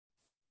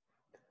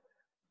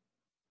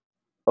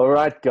All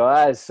right,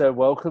 guys. So,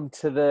 welcome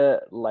to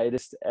the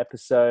latest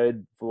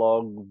episode,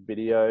 vlog,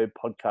 video,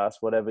 podcast,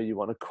 whatever you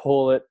want to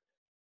call it.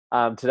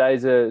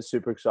 Today's a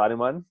super exciting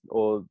one,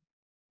 or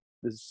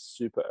this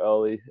super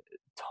early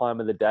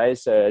time of the day.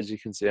 So, as you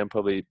can see, I'm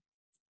probably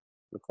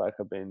look like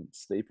I've been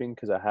sleeping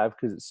because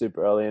it's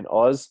super early in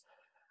Oz.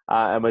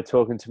 And we're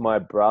talking to my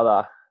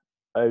brother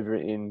over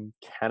in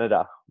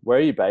Canada. Where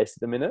are you based at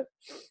the minute?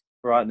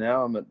 Right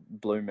now, I'm at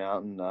Blue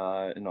Mountain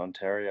in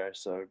Ontario,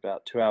 so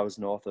about 2 hours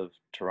north of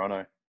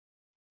Toronto.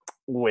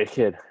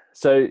 Wicked.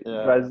 So,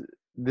 Yeah, guys,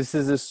 this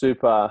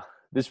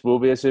will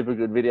be a super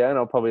good video, and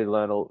I'll probably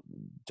learn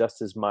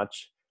just as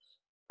much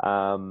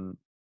um,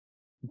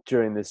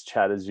 during this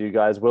chat as you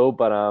guys will.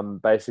 But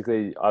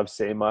basically, I've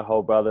seen my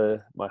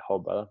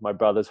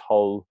brother's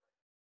whole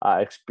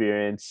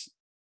experience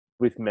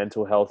with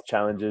mental health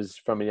challenges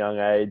from a young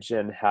age,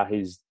 and how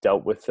he's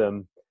dealt with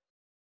them,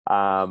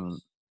 um,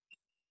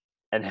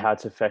 and how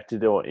it's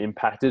affected or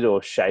impacted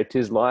or shaped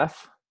his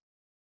life.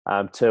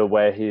 To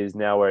where he is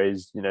now, where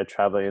he's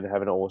traveling and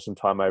having an awesome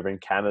time over in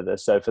Canada.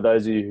 So for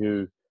those of you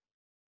who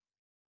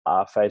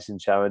are facing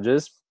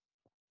challenges,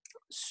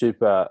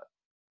 super,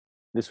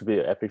 this will be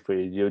epic for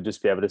you. You'll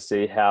just be able to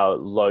see how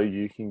low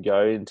you can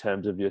go in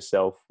terms of your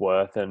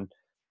self-worth and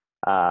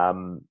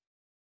um,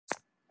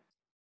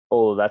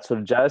 all of that sort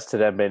of jazz, to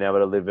then being able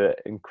to live an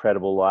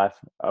incredible life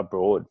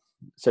abroad.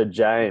 So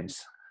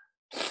James,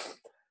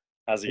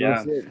 how's it fill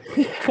us going?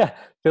 in.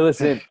 Fill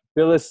us in.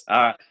 Fill us. All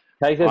right.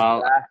 Take us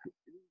Well, back.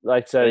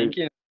 Like so.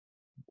 thinking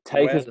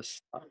Take where us. to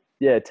start.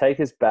 Yeah. Take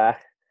us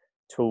back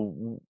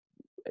to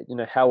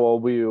how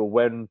old were you?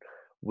 When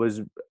was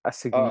a Oh,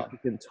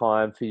 significant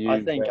time for I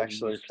you think where you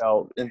actually,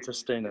 felt?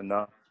 interesting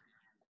enough.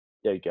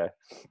 There you go.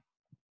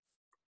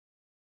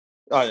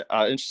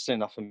 Interesting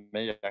enough for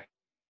me,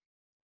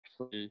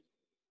 actually,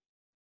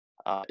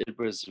 it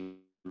was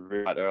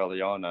right early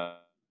on.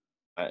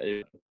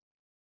 It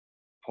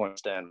point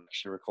stand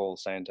actually recall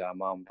saying to our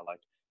mum,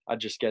 like, I'd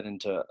just get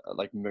into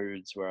like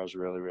moods where I was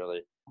really,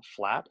 really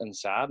flat and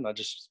sad, and I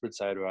just would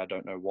say to her, I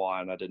don't know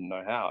why, and I didn't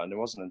know how. And it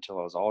wasn't until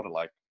I was older,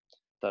 like,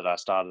 that I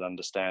started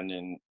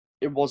understanding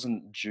it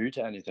wasn't due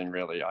to anything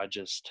really. I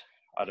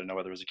don't know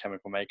whether it was a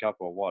chemical makeup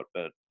or what,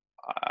 but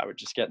I would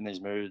just get in these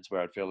moods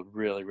where I'd feel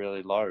really,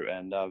 really low,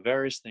 and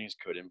various things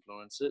could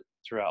influence it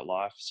throughout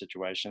life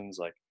situations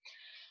like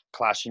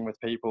clashing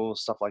with people,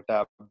 stuff like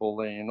that,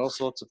 bullying, all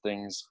sorts of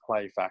things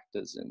play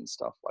factors in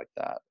stuff like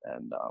that.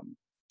 And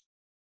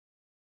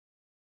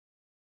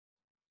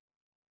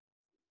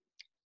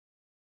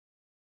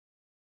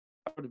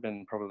I would have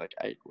been probably like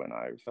 8 when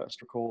I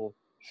first recall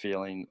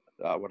feeling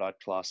what I'd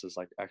class as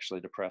like actually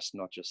depressed,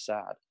 not just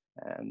sad.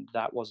 And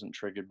that wasn't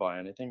triggered by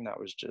anything. That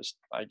was just,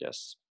 I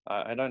guess,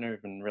 I don't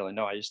even really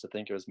know. I used to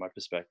think it was my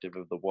perspective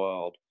of the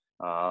world.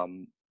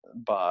 Um,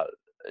 but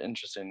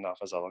interesting enough,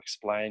 as I'll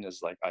explain, is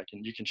like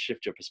you can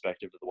shift your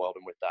perspective of the world,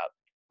 and with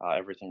that,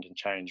 everything can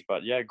change.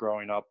 But yeah,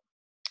 growing up,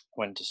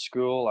 went to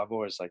school, I've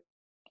always like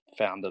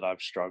found that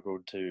I've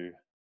struggled to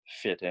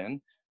fit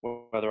in,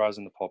 whether I was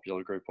in the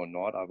popular group or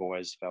not. I've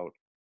always felt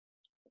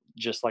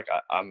just like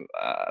I'm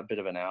a bit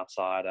of an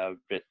outsider, a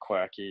bit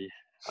quirky,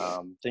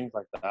 things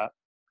like that.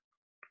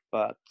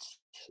 But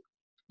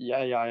yeah,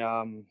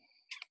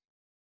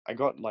 I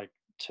got like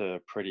to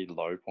pretty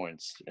low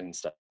points in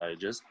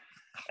stages,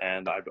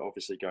 and I'd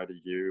obviously go to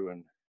you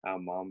and our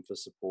mom for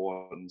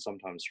support, and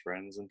sometimes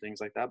friends and things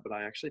like that. But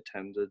I actually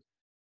tended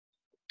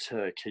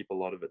to keep a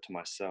lot of it to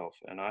myself,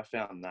 and I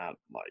found that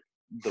like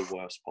the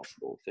worst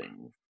possible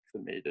thing for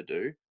me to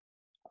do.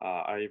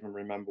 I even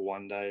remember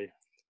one day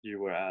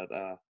you were at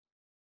a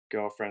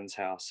girlfriend's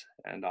house,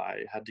 and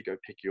I had to go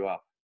pick you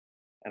up,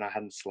 and I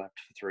hadn't slept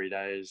for 3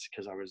 days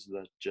because I was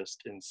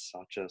just in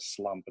such a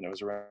slump, and it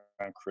was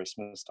around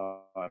Christmas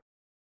time.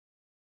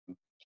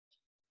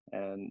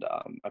 And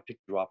I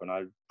picked you up, and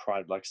I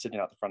cried, like sitting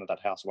out the front of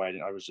that house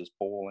waiting. I was just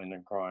bawling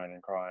and crying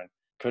and crying.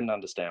 Couldn't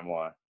understand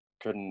why.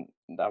 Couldn't.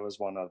 That was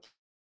one of.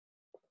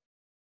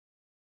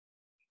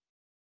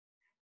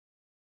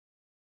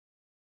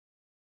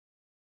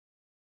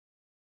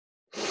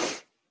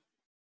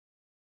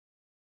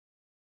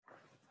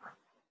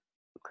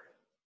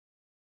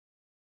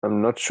 I'm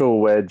not sure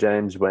where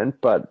James went,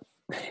 but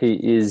he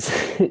is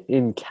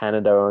in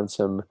Canada on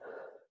some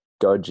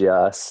dodgy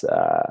ass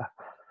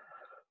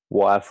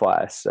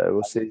Wi-Fi. So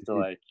we'll see. To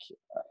like.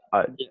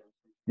 Uh, Yeah.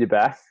 you're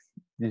back.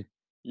 You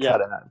Yeah.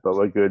 cut out, but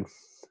we're good.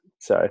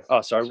 Sorry.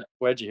 Oh, sorry.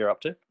 Where'd you hear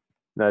up to?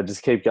 No,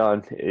 just keep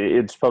going.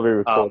 It's probably Um.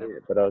 recording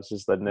it, but I was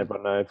just letting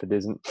everyone know if it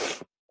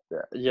isn't.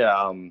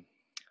 Yeah.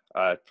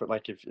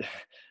 Like if,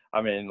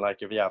 I mean,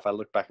 like if I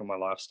look back on my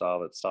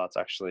lifestyle, it starts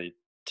actually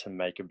to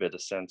make a bit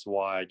of sense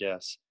why I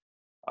guess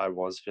I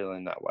was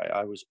feeling that way.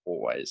 I was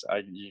always,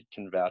 you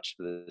can vouch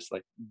for this,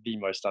 like the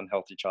most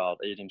unhealthy child,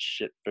 eating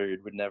shit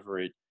food, would never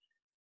eat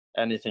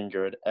anything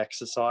good.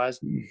 Exercise,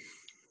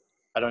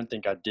 I don't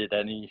think I did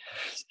any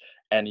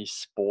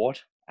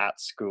sport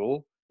at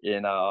school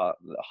in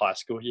high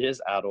school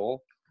years at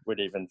all. Would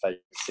even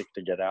fake sick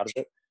to get out of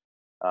it.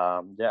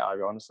 Yeah,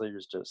 I honestly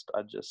was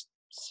I just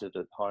sit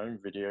at home,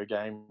 video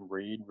game,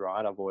 read,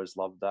 write. I've always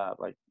loved that.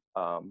 Like,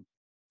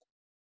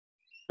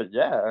 but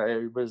yeah,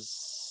 it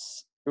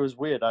was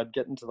weird. I'd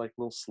get into like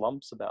little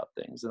slumps about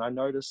things, and I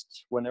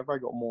noticed whenever I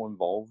got more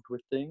involved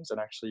with things and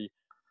actually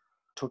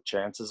took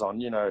chances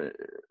on,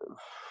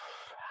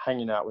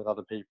 hanging out with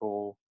other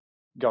people,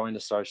 going to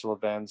social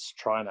events,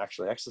 try and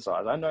actually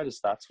exercise. I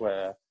noticed that's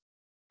where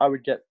I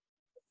would get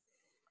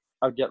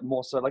I'd get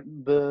more so like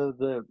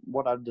the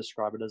what I'd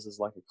describe it as is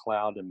like a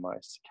cloud in my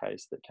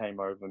case that came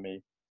over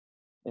me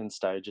in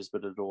stages,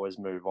 but it'd always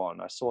move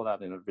on. I saw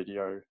that in a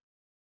video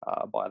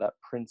by that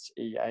Prince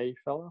EA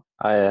fella.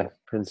 Oh yeah,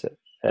 Princess.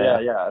 Yeah, Yeah.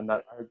 yeah, and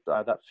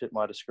that fit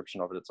my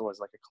description of it. It's always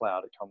like a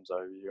cloud; it comes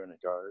over you and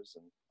it goes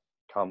and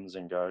comes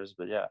and goes.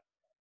 But yeah,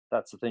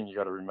 that's the thing you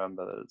got to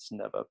remember, that it's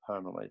never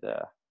permanently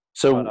there. But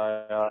So,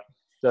 I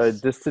so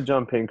just to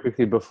jump in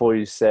quickly before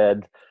you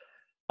said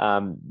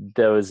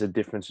there was a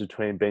difference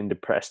between being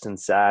depressed and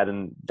sad,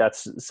 and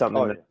that's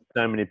something oh that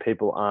yeah, so many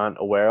people aren't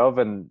aware of.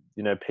 And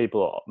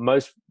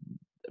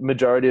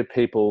majority of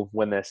people,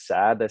 when they're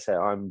sad, they say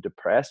I'm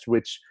depressed,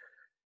 which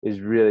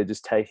is really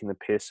just taking the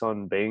piss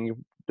on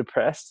being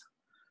depressed.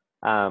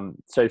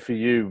 So for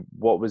you,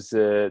 what was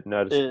the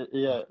noticeable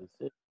yeah.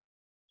 changes?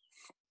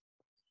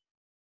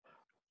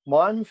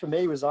 Mine for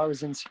me was I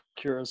was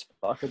insecure as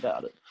fuck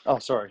about it. Oh,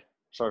 sorry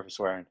for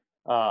swearing.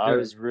 I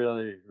was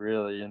really,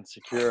 really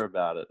insecure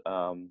about it.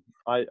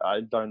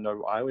 I don't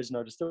know. I always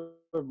noticed there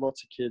were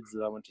lots of kids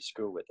that I went to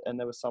school with, and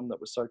there were some that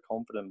were so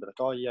confident, but like,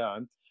 oh yeah,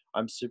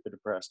 I'm super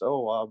depressed.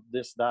 Oh,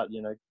 this that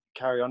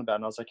carry on about. It.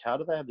 And I was like, how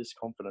do they have this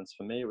confidence?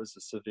 For me, it was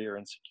a severe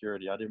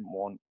insecurity. I didn't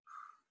want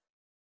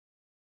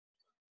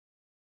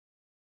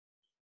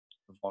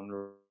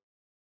vulnerable.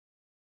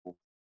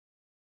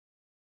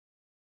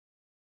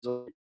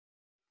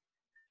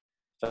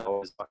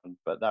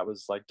 But that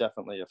was like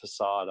definitely a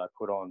facade I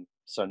put on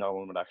so no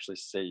one would actually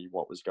see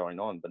what was going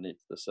on beneath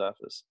the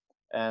surface.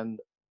 And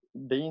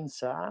being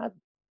sad,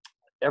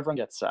 everyone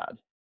gets sad.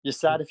 You're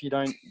sad if you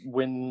don't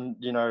win,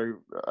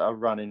 a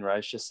running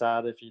race. You're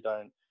sad if you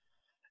don't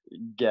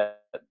get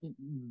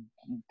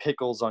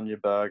pickles on your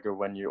burger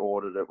when you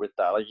ordered it with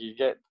that. Like you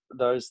get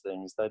those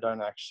things. They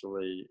don't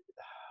actually.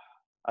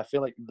 I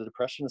feel like the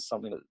depression is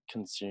something that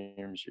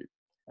consumes you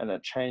and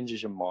it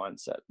changes your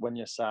mindset. When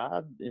you're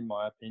sad, in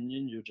my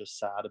opinion, you're just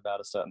sad about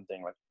a certain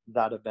thing. Like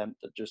that event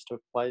that just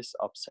took place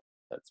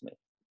upsets me.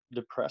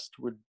 Depressed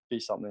would be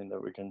something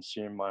that would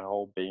consume my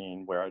whole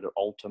being, where I'd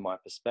alter my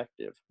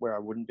perspective, where I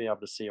wouldn't be able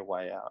to see a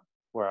way out,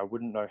 where I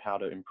wouldn't know how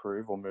to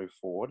improve or move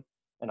forward,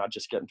 and I'd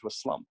just get into a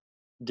slump.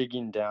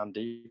 Digging down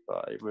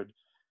deeper, it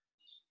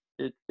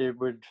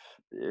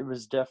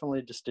was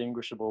definitely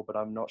distinguishable, but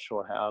I'm not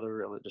sure how to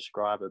really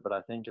describe it. But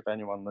I think if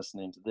anyone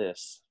listening to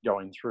this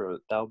going through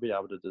it, they'll be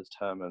able to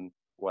determine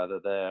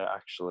whether they're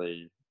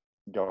actually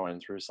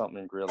going through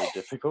something really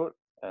difficult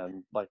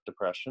and like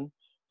depression,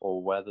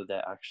 or whether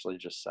they're actually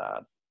just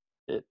sad.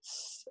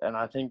 And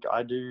I think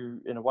I do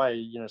in a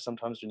way,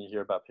 sometimes when you hear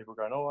about people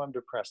going, oh, I'm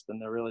depressed,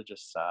 and they're really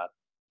just sad.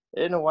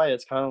 In a way,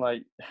 it's kind of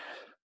like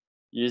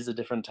use a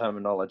different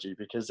terminology,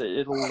 because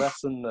it'll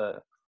lessen the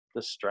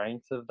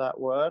strength of that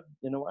word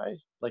in a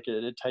way. Like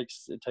it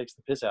takes the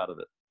piss out of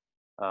it,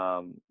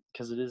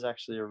 because it is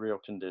actually a real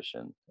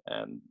condition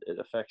and it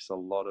affects a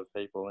lot of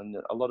people, and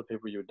a lot of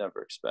people you would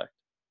never expect.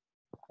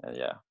 And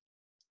yeah,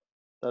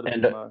 that'd be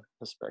And my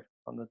perspective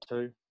on the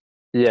two.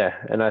 yeah,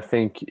 and I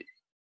think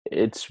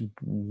it's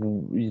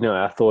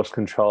our thoughts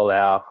control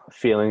our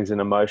feelings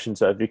and emotions.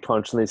 So if you're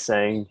constantly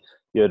saying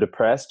you're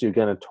depressed, you're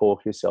going to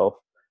talk yourself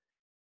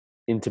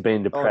into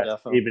being Oh, depressed,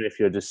 definitely. even if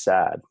you're just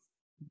sad.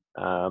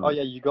 Oh Um,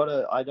 yeah, you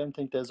gotta. I don't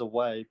think there's a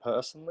way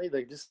personally.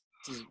 Like this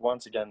is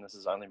once again, this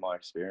is only my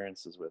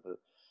experiences with it,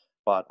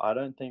 but I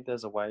don't think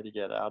there's a way to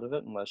get out of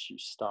it unless you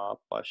start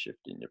by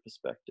shifting your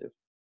perspective.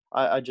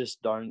 I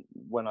just don't.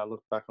 When I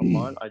look back on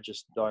mine, I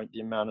just don't.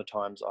 The amount of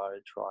times I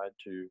tried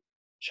to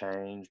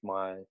change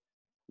my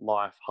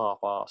life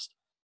half-assed,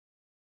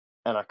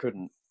 and I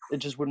couldn't. It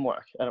just wouldn't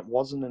work. And it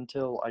wasn't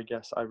until I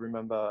guess I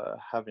remember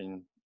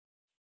having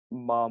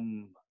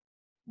mum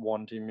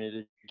wanting me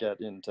to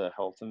get into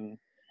health and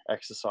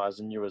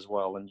exercise, and you as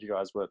well, and you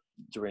guys were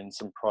doing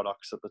some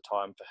products at the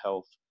time for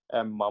health,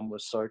 and mum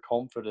was so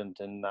confident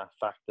in that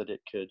fact that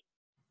it could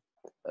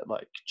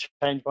like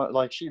change my,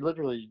 like she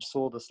literally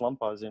saw the slump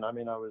I was in. I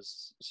mean, I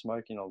was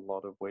smoking a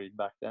lot of weed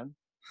back then.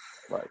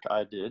 Like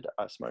I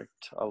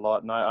smoked a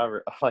lot,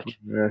 and like,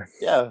 yeah.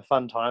 yeah,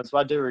 fun times, but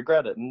I do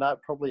regret it, and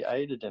that probably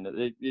aided in it.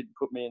 It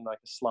put me in like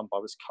a slump. I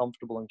was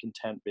comfortable and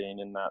content being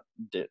in that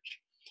ditch.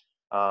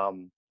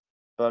 um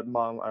but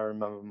I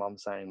remember mum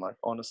saying, like,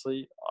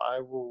 honestly, I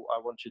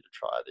want you to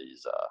try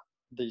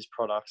these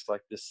products,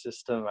 like this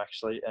system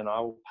actually, and I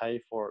will pay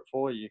for it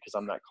for you because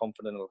I'm that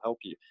confident it'll help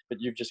you.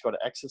 But you've just got to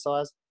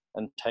exercise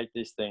and take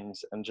these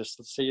things and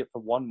just see it for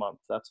 1 month.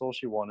 That's all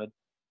she wanted.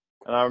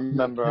 And I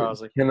remember I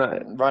was like, Can I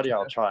righty,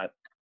 I'll try it.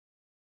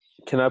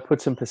 can I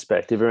put some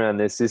perspective around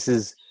this? This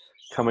is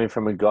coming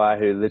from a guy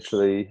who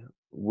literally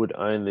would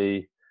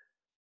only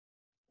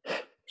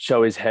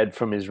show his head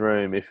from his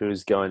room if he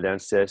was going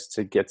downstairs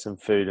to get some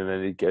food, and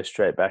then he'd go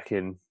straight back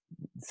in.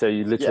 So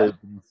you literally Yeah.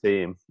 didn't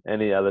see him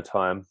any other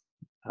time.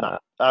 No, Uh,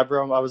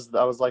 everyone. I was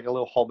like a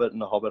little hobbit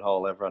in a hobbit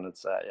hole. Everyone would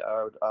say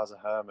I was a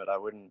hermit. I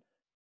wouldn't,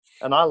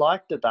 and I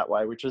liked it that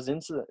way, which was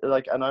instant.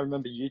 Like, and I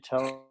remember you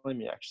telling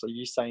me actually,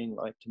 you saying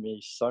like to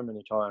me so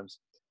many times,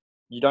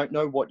 you don't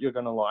know what you're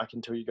gonna like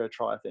until you go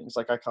try things.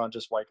 Like, I can't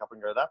just wake up and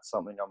go, that's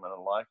something I'm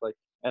gonna like. Like,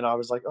 and I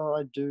was like, oh,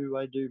 I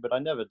do, but I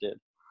never did.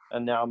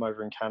 And now I'm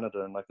over in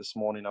Canada, and like this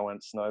morning I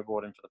went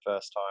snowboarding for the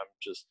first time,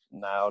 just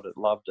nailed it,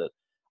 loved it.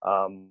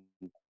 Um,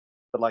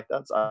 but like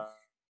that's that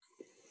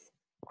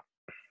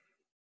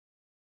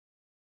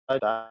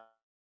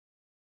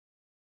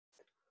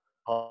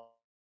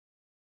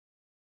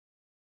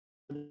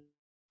and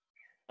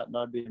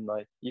I'd be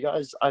like, you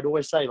guys, I'd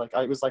always say, like,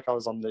 it was like I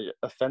was on the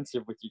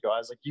offensive with you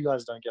guys, like, you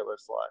guys don't get what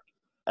it's like.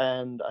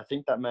 And I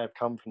think that may have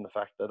come from the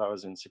fact that I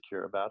was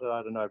insecure about it.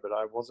 I don't know, but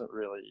I wasn't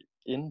really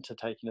into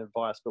taking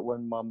advice. But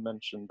when mum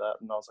mentioned that,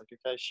 and I was like,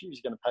 okay,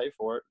 she's going to pay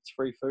for it, it's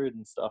free food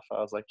and stuff,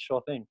 I was like,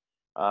 sure thing.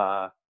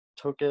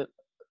 Took it,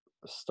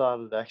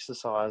 started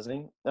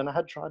exercising, and I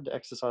had tried to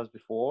exercise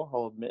before,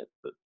 I'll admit,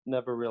 but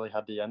never really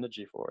had the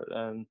energy for it.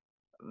 And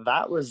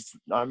that was,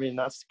 I mean,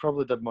 that's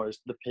probably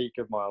the peak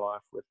of my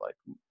life with like,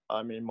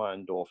 I mean, my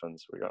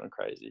endorphins were going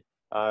crazy.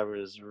 I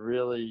was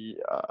really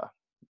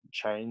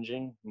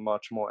changing,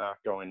 much more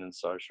outgoing and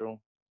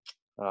social.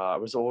 I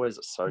was always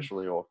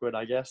socially awkward,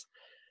 I guess.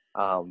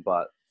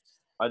 But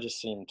I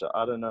just seemed to,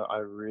 I don't know, I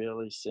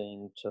really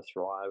seemed to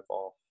thrive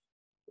off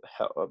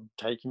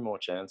taking more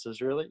chances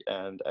really,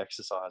 and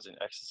exercising.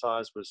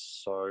 Exercise was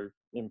so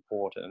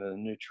important,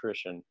 and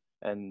nutrition,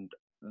 and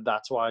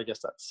that's why I guess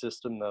that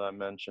system that I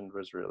mentioned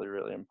was really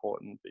really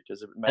important,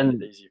 because it made it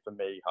and easy for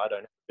me. I don't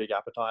have a big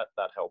appetite,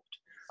 that helped.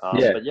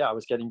 yeah, But yeah, I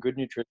was getting good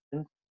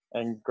nutrition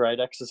and great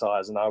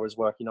exercise, and I was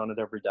working on it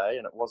every day.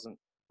 And it wasn't,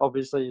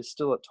 obviously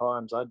still at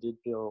times I did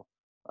feel,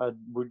 I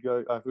would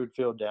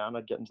feel down,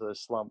 I'd get into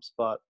those slumps,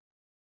 but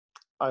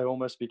I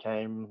almost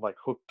became like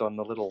hooked on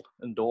the little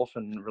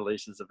endorphin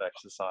releases of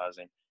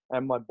exercising.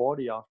 And my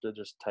body, after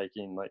just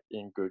taking like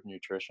in good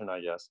nutrition,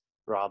 I guess,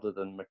 rather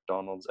than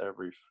McDonald's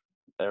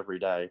every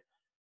day,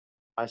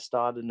 I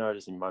started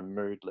noticing my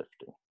mood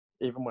lifting.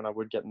 Even when I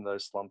would get in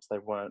those slumps, they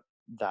weren't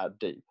that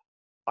deep.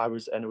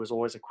 And it was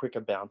always a quicker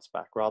bounce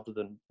back rather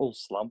than full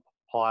slump,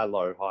 high,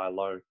 low.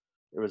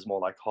 It was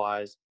more like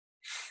highs,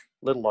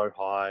 little low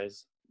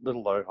highs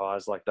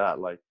like that.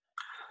 Like,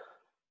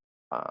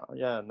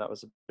 yeah, and that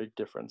was a big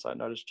difference I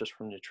noticed just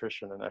from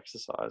nutrition and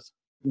exercise.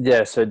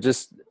 yeah. So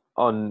just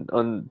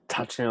on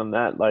touching on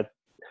that, like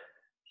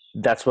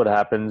that's what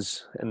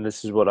happens, and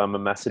this is what I'm a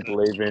massive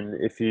believer in.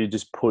 If you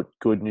just put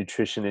good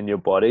nutrition in your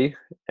body,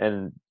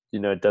 and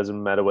it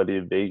doesn't matter whether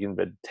you're vegan,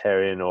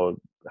 vegetarian, or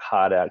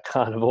hard out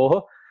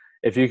carnivore,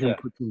 if you can Yeah.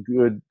 put some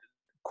good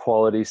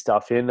quality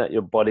stuff in that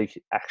your body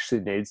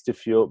actually needs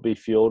to be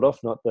fueled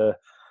off, not the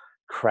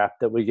crap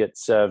that we get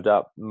served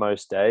up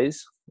most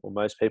days or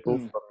most people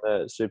Mm. from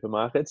the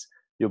supermarkets,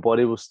 your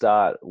body will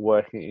start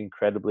working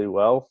incredibly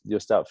well. You'll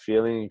start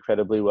feeling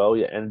incredibly well.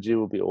 Your energy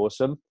will be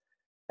awesome,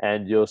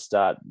 and you'll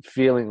start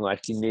feeling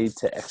like you need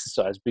to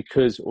exercise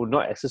or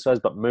not exercise,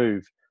 but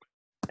move.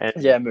 And,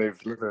 Yeah,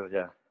 move, literally,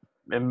 yeah.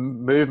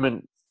 and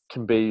movement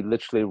can be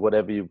literally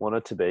whatever you want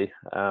it to be,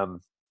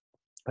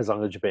 as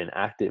long as you're being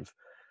active.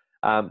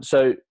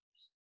 So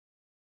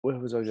where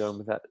was I going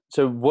with that?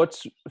 So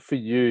what's for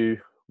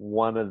you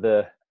one of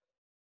the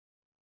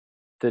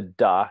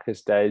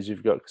darkest days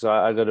you've got? Because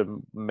I got a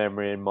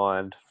memory in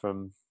mind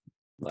from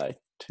like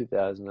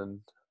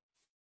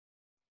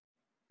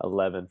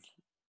 2011.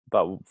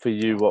 But for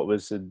you, what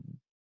was the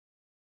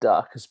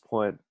darkest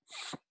point?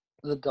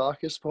 The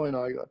darkest point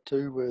I got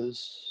to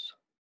was,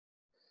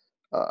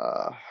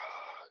 uh,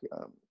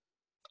 um,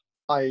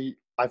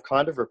 I've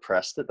kind of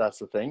repressed it. That's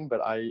the thing,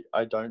 but I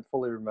don't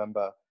fully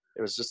remember.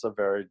 It was just a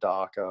very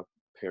darker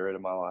period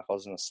of my life. I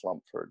was in a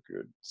slump for a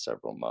good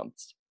several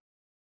months,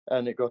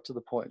 and it got to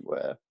the point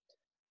where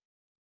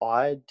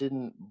I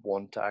didn't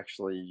want to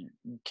actually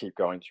keep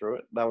going through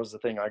it. That was the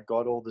thing. I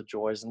got all the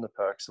joys and the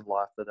perks of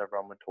life that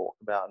everyone would talk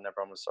about and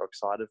everyone was so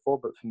excited for.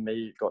 But for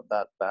me, it got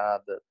that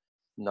bad that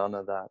none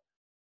of that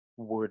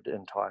would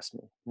entice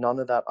me. None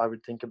of that. I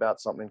would think about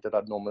something that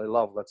I'd normally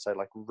love. Let's say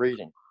like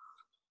reading.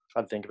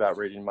 I'd think about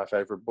reading my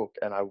favorite book,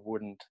 and I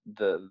wouldn't.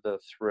 The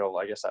thrill,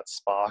 I guess, that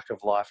spark of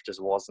life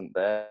just wasn't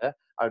there.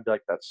 I'd be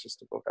like, that's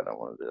just a book. I don't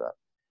want to do that.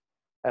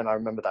 And I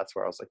remember that's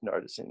where I was like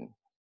noticing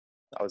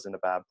I was in a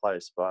bad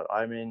place. But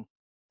I mean,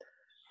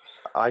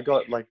 I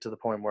got like to the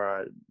point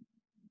where I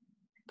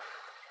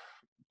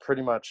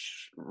pretty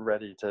much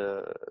ready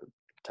to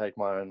take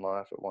my own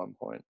life at one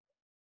point.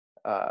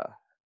 Uh,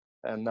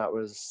 and that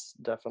was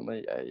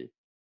definitely a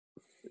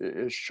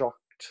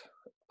shocked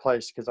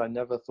place, because I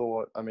never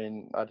thought, I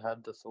mean, I'd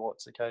had the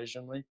thoughts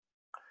occasionally,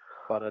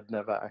 but I'd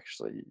never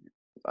actually,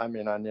 I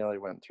mean, I nearly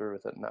went through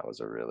with it, and that was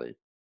a really,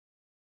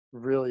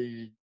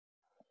 really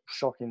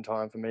shocking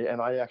time for me.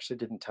 And I actually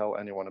didn't tell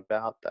anyone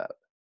about that.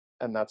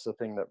 And that's the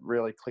thing that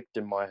really clicked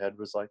in my head,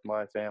 was like,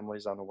 my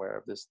family's unaware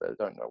of this. They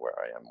don't know where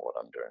I am or what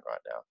I'm doing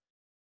right now.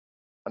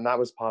 And that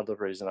was part of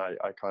the reason I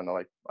kind of,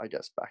 like, I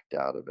guess, backed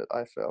out of it.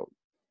 I felt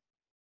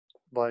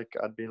like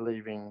I'd be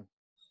leaving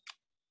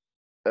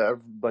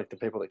like the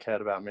people that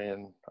cared about me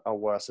in a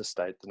worse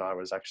state than I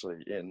was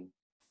actually in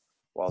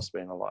whilst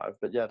being alive.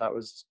 But yeah, that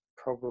was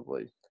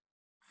probably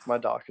my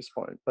darkest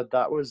point. But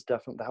that was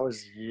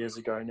years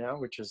ago now,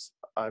 which is,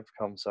 I've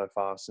come so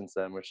far since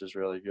then, which is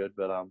really good.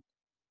 But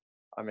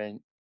I mean,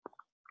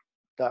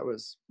 that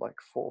was like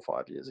 4 or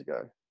 5 years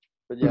ago.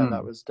 But yeah,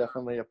 that was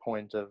definitely a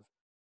point of,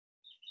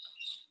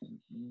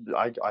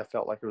 I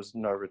felt like it was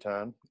no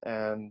return.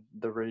 And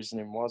the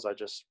reasoning was, I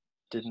just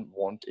didn't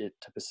want it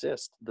to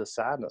persist. The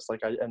sadness,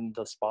 and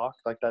the spark,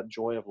 like that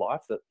joy of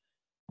life that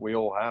we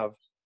all have,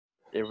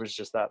 it was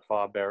just that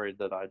far buried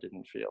that I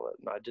didn't feel it.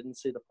 And I didn't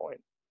see the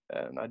point.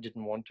 And I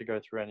didn't want to go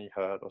through any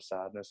hurt or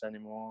sadness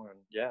anymore.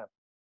 And yeah,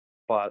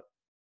 but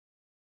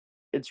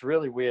it's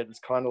really weird. It's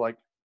kind of like,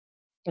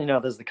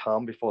 there's the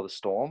calm before the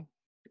storm.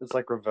 It's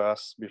like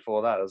reverse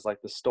before that. It's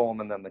like the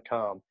storm and then the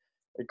calm.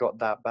 It got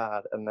that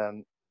bad. And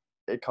then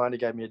it kind of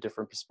gave me a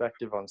different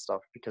perspective on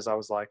stuff, because I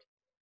was like,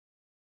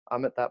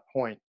 I'm at that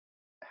point.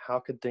 How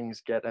could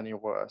things get any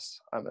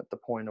worse? I'm at the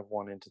point of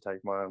wanting to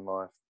take my own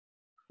life.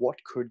 What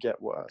could get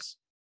worse?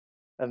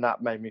 And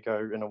that made me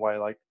go in a way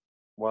like,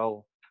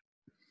 well,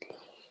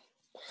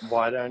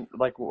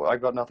 I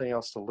got nothing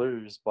else to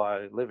lose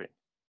by living.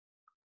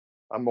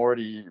 I'm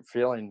already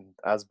feeling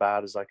as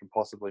bad as I can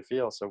possibly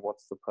feel. So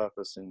what's the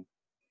purpose in,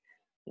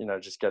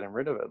 just getting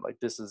rid of it? Like,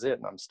 this is it,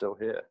 and I'm still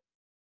here.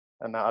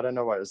 And I don't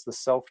know why, it was the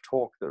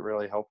self-talk that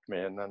really helped me.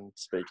 And then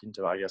speaking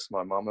to, I guess,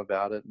 my mum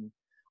about it. And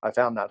I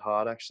found that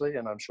hard, actually.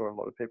 And I'm sure a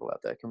lot of people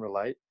out there can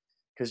relate,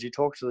 because you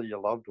talk to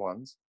your loved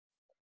ones,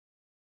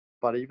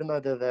 but even though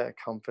they're there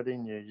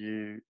comforting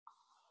you,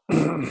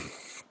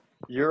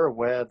 you're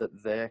aware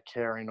that they're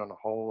caring on a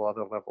whole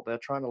other level. They're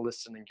trying to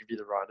listen and give you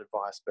the right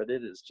advice, but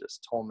it is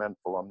just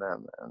tormentful on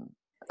them.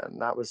 And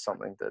that was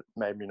something that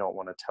made me not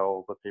want to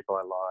tell the people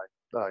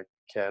I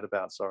cared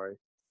about, sorry.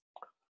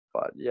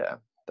 But yeah,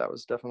 that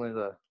was definitely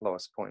the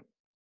lowest point.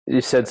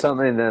 You said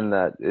something then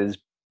that is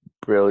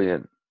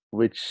brilliant,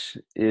 which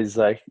is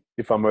like,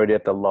 if I'm already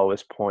at the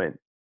lowest point,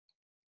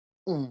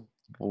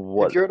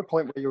 If you're at a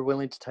point where you're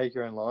willing to take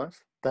your own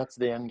life, that's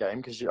the end game.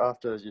 Because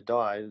after you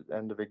die,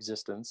 end of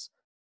existence,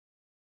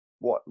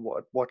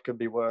 what could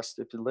be worse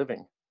if you're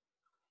living?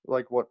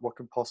 Like, what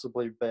could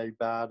possibly be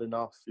bad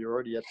enough? You're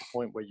already at the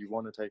point where you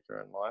want to take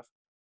your own life.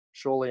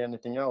 Surely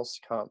anything else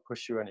can't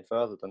push you any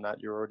further than that.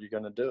 You're already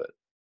going to do it.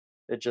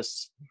 It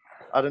just,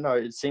 I don't know,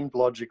 it seemed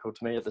logical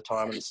to me at the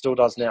time, and it still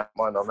does now. It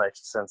might not make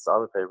sense to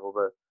other people,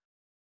 but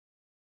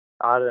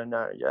I don't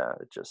know. Yeah,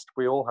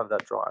 we all have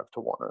that drive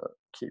to want to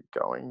keep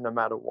going no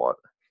matter what.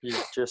 You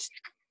just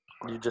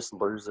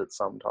lose it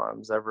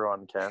sometimes.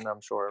 Everyone can.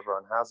 I'm sure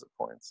everyone has at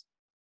points.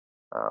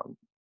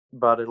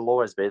 But it'll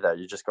always be there.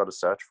 You just got to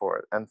search for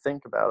it and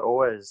think about it.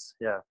 Always,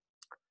 yeah.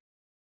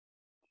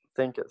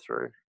 Think it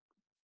through.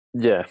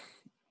 Yeah.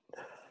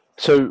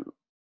 So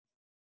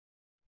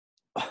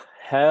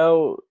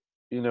how,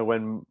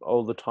 when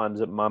all the times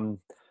that mum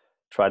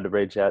tried to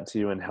reach out to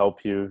you and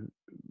help you,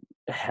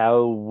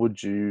 how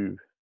would you,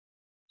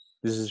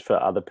 this is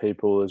for other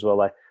people as well,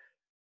 like,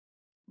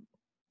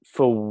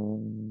 for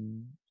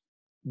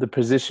the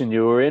position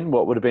you were in,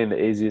 what would have been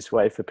the easiest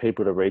way for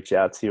people to reach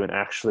out to you and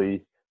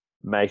actually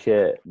make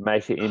an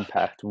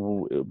impact?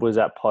 Was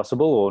that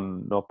possible or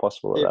not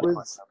possible at that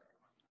point?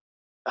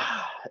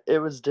 It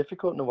was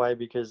difficult in a way,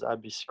 because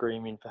I'd be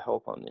screaming for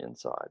help on the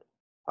inside.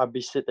 I'd be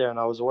sit there, and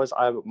I was always,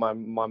 my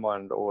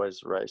mind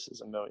always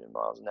races a million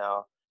miles an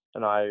hour,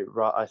 and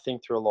I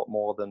think through a lot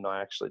more than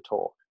I actually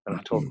talk, and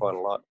I talk quite a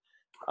lot.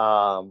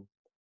 Um,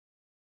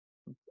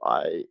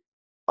 I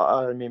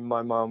I mean,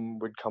 my mum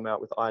would come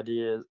out with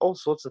ideas, all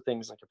sorts of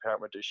things like a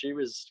parent would do. She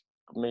was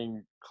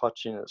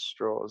clutching at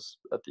straws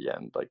at the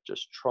end, like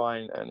just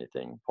trying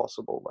anything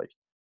possible. Like,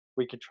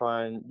 we could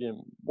try and,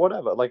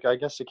 whatever. Like, I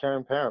guess a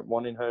caring parent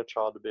wanting her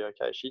child to be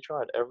okay. She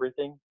tried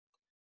everything,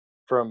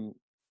 from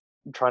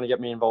trying to get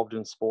me involved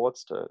in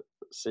sports to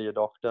see a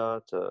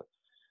doctor to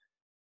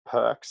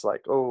perks,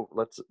 like, oh,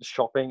 let's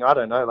shopping. I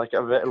don't know, like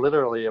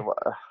literally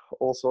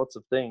all sorts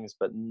of things.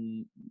 But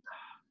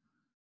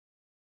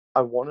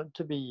I wanted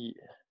to be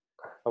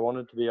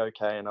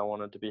okay, and I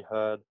wanted to be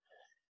heard.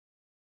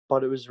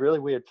 But it was really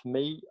weird for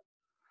me.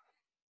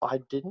 I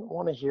didn't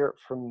want to hear it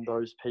from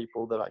those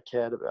people that I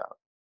cared about,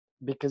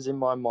 because in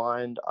my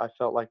mind, I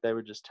felt like they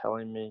were just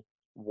telling me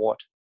what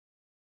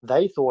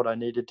they thought I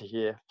needed to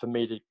hear for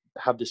me to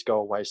have this go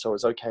away. So it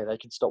was okay. They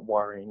could stop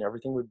worrying.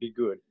 Everything would be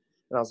good.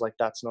 And I was like,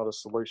 that's not a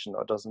solution.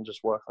 It doesn't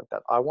just work like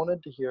that. I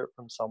wanted to hear it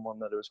from someone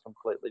that it was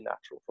completely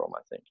natural from,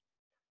 I think.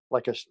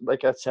 Like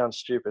that sounds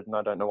stupid, and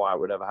I don't know why it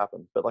would ever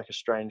happen, but like a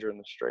stranger in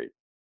the street.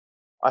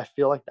 I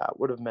feel like that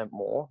would have meant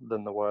more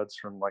than the words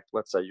from, like,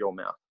 let's say, your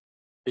mouth.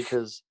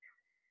 Because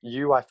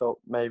I felt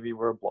maybe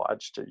were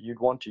obliged to. You'd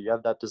want to. You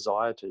have that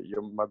desire to.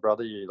 You're my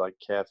brother. You, like,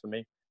 care for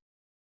me.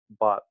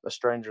 But a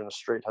stranger in the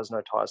street has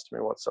no ties to me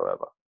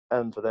whatsoever.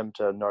 and for them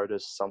to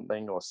notice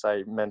something or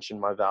say, mention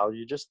my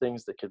value, just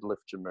things that could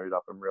lift your mood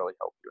up and really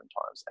help you in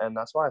times. And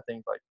that's why I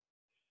think like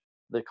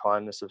the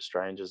kindness of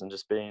strangers and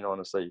just being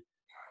honestly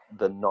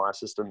the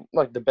nicest and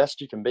like the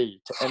best you can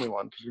be to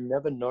anyone, because you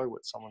never know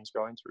what someone's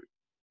going through.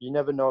 You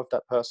never know if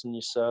that person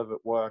you serve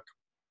at work,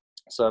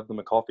 serve them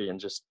a coffee and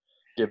just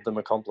give them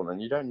a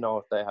compliment. You don't know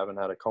if they haven't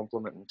had a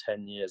compliment in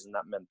 10 years and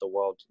that meant the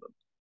world to them.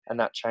 And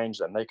that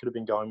changed them. They could have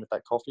been going with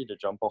that coffee to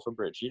jump off a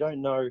bridge. You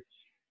don't know.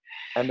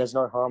 And there's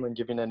no harm in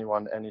giving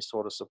anyone any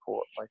sort of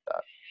support like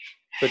that.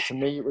 But to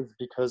me, it was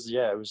because,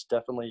 yeah, it was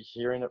definitely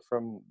hearing it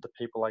from the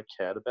people I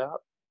cared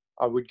about.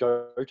 I would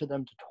go to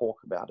them to talk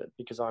about it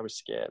because I was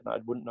scared and I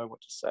wouldn't know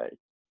what to say.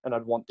 And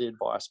I'd want the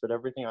advice, but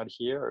everything I'd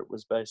hear, it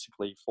was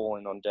basically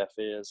falling on deaf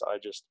ears.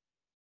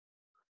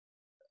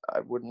 I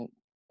wouldn't,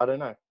 I don't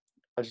know.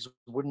 I just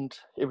wouldn't,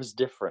 it was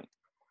different.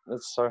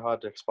 It's so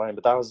hard to explain,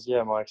 but that was,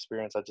 yeah, my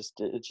experience. It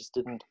just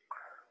didn't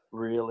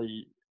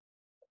really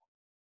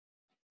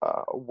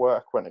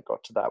work when it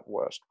got to that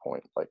worst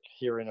point, like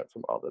hearing it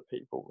from other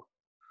people.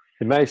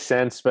 It makes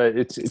sense, but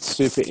it's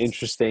super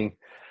interesting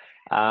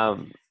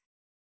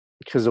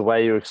because the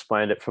way you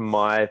explained it from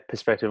my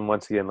perspective, and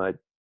once again, like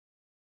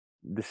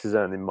this is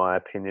only my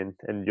opinion,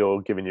 and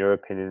you're giving your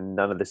opinion.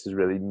 None of this is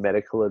really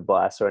medical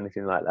advice or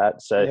anything like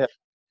that. So Yeah,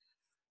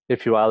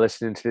 if you are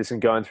listening to this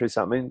and going through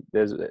something,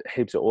 there's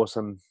heaps of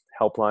awesome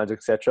helplines,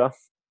 etc.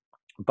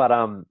 But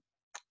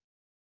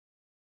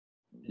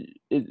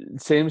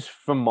it seems,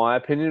 from my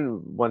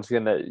opinion, once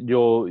again, that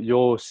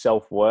your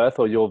self-worth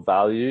or your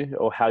value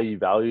or how you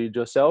valued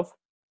yourself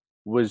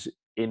was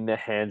in the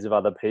hands of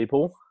other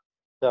people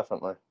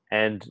definitely.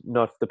 and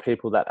not the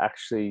people that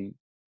actually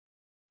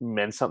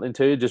meant something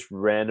to you, just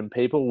random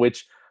people,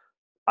 which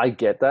I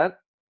get that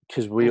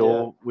because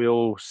Yeah, we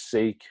all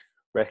seek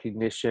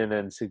recognition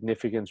and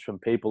significance from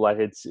people. Like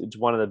it's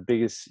one of the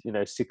biggest,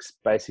 six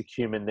basic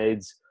human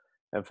needs.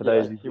 And for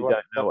those yeah, of you you who won't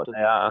don't know have what to.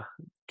 they are,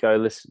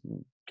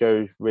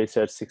 go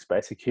research six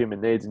basic human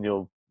needs, and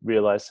you'll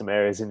realize some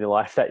areas in your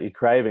life that you're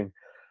craving.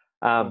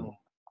 Um, Mm,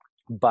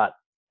 but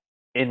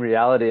in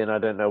reality, and I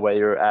don't know where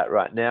you're at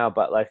right now,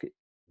 but like,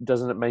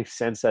 doesn't it make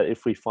sense that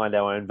if we find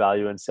our own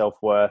value and self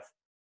worth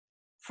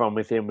from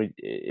within,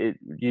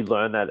 you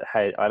learn that,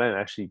 hey, I don't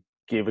actually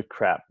give a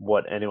crap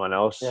what anyone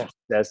else yeah,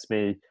 says to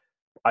me.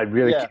 I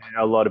really yeah, care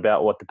a lot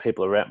about what the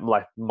people around,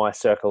 like my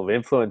circle of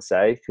influence,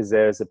 say, because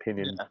their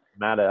opinions yeah.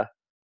 matter.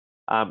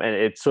 And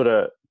it sort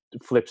of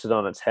flips it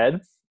on its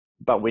head.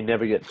 But we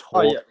never get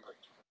Oh taught yeah,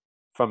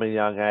 from a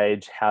young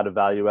age how to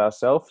value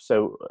ourselves.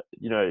 So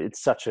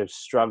it's such a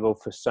struggle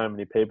for so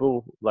many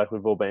people. Like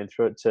we've all been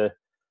through it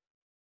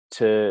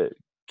to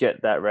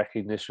get that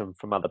recognition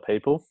from other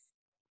people.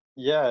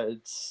 yeah.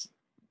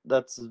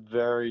 That's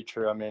very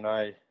true. I mean,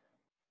 I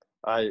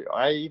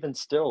even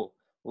still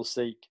will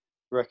seek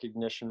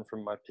recognition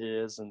from my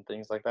peers and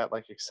things like that,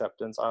 like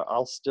acceptance.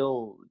 I'll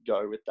still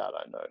go with that.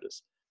 I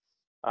notice.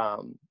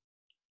 Um,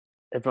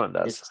 Everyone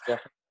does. it's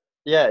definitely,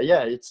 yeah,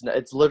 yeah.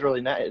 It's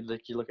literally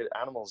like you look at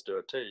animals do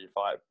it too. You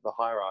fight the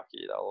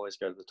hierarchy; they'll always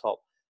go to the top.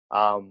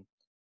 Um,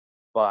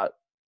 but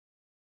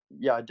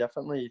yeah, I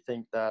definitely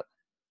think that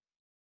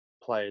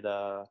played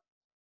a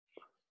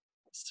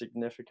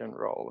significant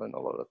role in a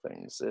lot of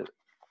things.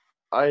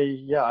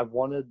 I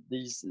wanted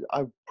these.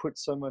 I put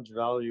so much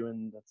value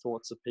in the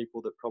thoughts of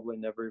people that probably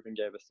never even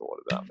gave a thought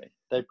about me.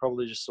 They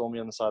probably just saw me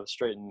on the side of the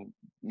street and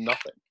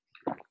nothing.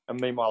 And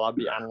meanwhile, I'd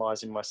be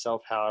analyzing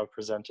myself, how I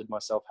presented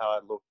myself, how I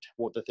looked,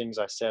 what the things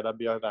I said. I'd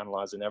be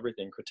overanalyzing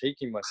everything,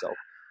 critiquing myself,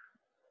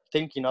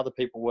 thinking other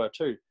people were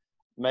too.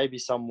 Maybe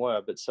some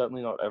were, but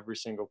certainly not every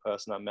single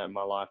person I met in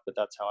my life. But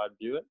that's how I'd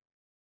view it.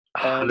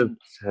 And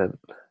 100%.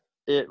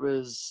 it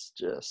was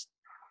just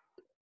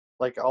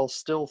like I'll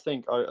still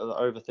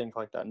overthink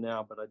like that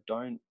now, but I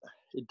don't.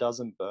 It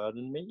doesn't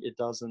burden me. It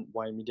doesn't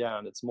weigh me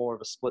down. It's more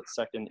of a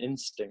split-second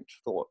instinct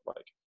thought,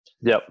 like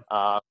Yep.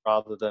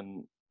 rather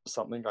than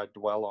something I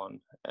dwell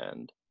on.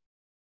 And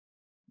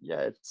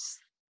yeah,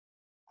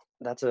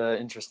 that's an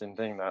interesting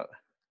thing, that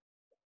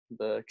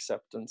the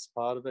acceptance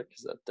part of it,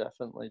 because that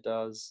definitely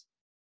does,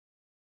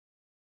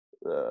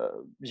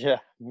 yeah,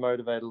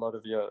 motivate a lot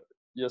of your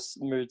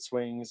mood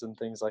swings and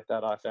things like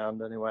that. I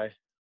found anyway.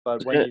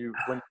 But Yeah. when you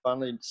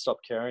finally stop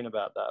caring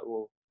about that,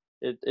 well,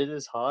 it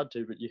is hard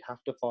to, but you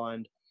have to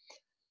find,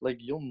 like,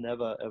 you'll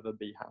never ever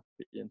be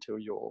happy until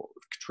you're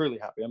truly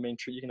happy. I mean,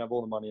 you can have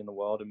all the money in the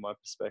world. In my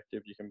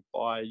perspective, you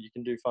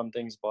can do fun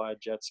things, buy a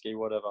jet ski,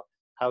 whatever,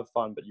 have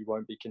fun, but you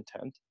won't be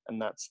content.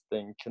 And that's the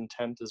thing. Being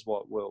content is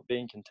what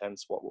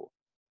will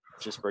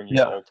just bring you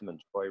the Yeah. ultimate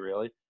joy,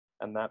 really.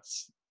 And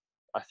that's,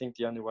 I think,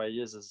 the only way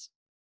is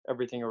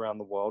everything around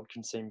the world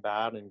can seem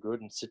bad and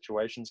good, and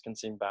situations can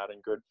seem bad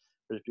and good.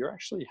 But if you're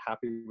actually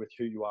happy with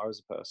who you are as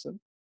a person,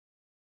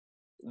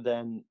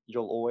 then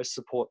you'll always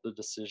support the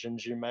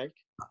decisions you make.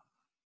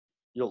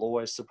 You'll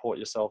always support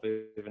yourself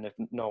even if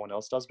no one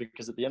else does,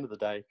 because at the end of the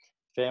day,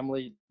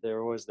 family,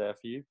 they're always there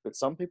for you. But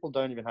some people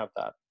don't even have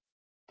that.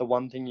 The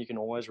one thing you can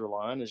always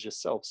rely on is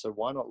yourself. So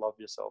why not love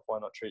yourself? Why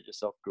not treat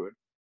yourself good?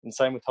 And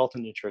same with health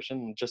and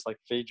nutrition, just like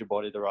feed your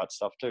body the right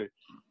stuff too,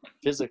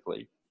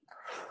 physically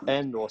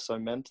and also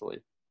mentally.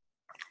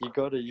 You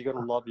gotta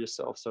love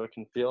yourself so it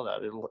can feel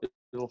that.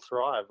 It'll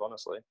thrive,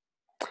 honestly.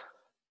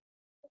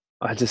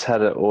 I just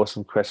had an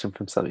awesome question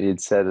from something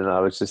you'd said, and I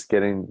was just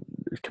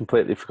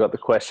completely forgot the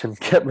question.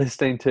 Kept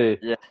listening to.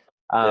 Yeah.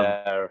 Um,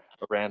 Yeah,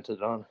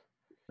 ranted on.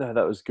 no,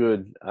 that was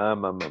good.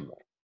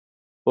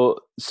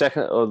 Well,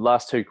 second or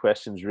last two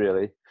questions,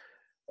 really.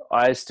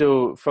 I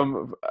still,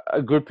 from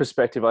a good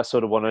perspective, I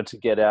sort of wanted to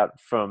get out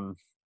from,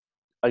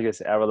 I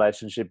guess, our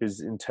relationship is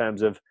in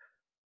terms of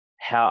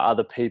how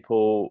other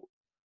people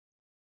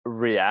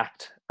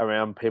react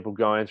around people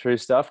going through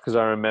stuff. Because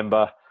I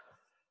remember,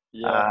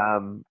 Yeah.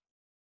 um,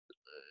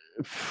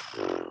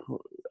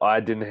 I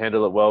didn't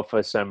handle it well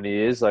for so many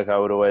years. Like I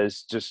would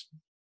always just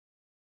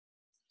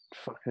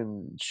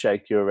fucking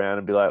shake you around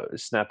and be like,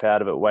 snap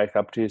out of it, wake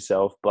up to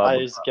yourself, blah, I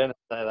blah, was gonna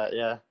say that,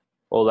 yeah.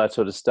 all that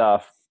sort of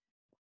stuff.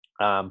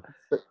 But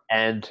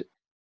And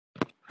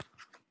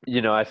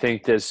I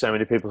think there's so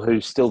many people who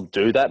still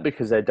do that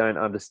because they don't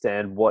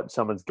understand what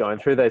someone's going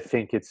through. They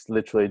think it's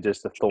literally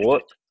just a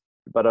thought,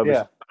 but yeah,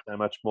 obviously there's so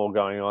much more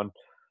going on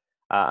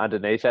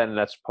underneath that, and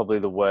that's probably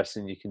the worst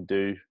thing you can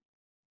do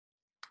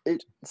to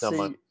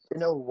someone. see,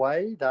 in a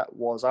way that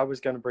was, I was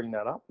gonna bring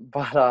that up,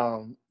 but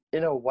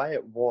in a way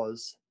it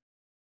was.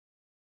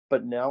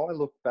 But now I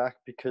look back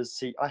because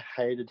see, I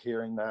hated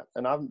hearing that,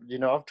 and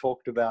I've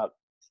talked about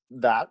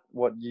that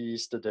what you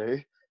used to do,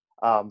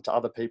 to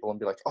other people and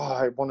be like, oh,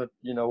 I want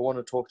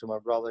to talk to my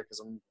brother because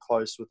I'm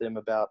close with him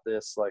about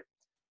this, like.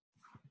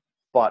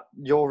 But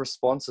your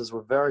responses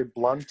were very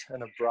blunt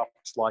and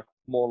abrupt, like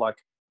more like,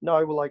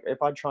 no, well, like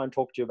if I try and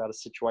talk to you about a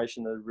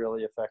situation that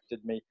really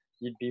affected me,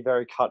 you'd be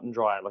very cut and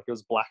dry, like it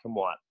was black and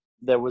white.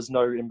 There was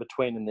no in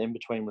between, and the in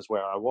between was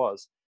where I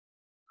was.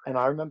 And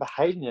I remember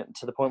hating it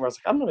to the point where I was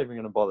like, I'm not even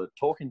going to bother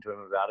talking to him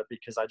about it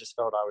because I just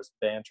felt I was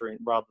bantering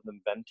rather than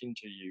venting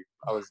to you.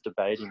 I was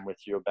debating with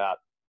you about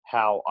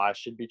how I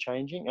should be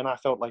changing. And I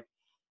felt like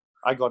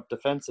I got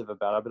defensive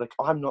about it. I'd be like,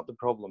 I'm not the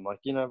problem. Like,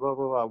 blah, blah,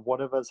 blah.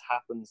 Whatever's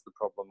happen's the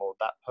problem, or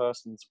that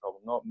person's the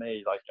problem, not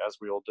me. Like, as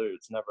we all do,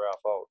 it's never our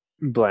fault.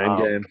 Blame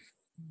game.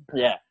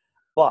 Yeah.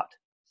 But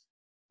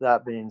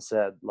that being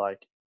said,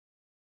 like,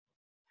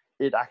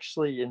 it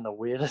actually, in the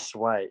weirdest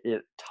way,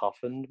 it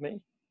toughened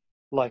me.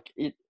 Like,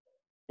 it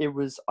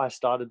was, I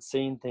started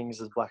seeing things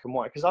as black and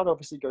white because I'd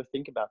obviously go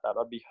think about that.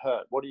 I'd be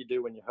hurt. What do you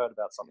do when you're hurt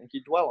about something?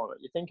 You dwell on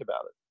it, you think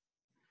about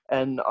it.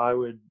 And I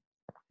would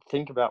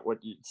think about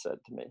what you'd said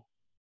to me.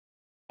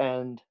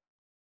 And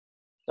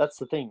that's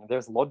the thing,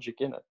 there's logic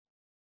in it.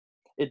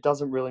 It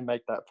doesn't really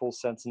make that full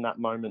sense in that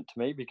moment to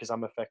me because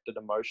I'm affected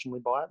emotionally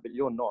by it, but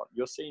you're not.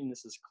 You're seeing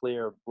this as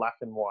clear, black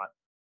and white.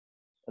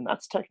 And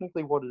that's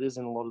technically what it is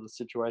in a lot of the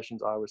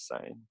situations I was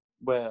saying,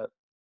 where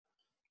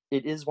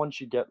it is once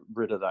you get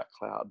rid of that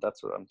cloud.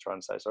 That's what I'm trying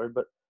to say. Sorry,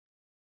 but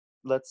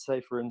let's say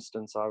for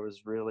instance I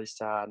was really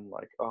sad and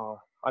like, oh,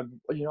 I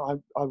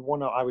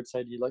would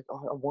say to you like,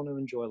 oh, I want to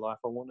enjoy life,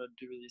 I want to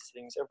do these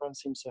things, everyone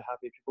seems so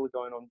happy, people are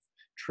going on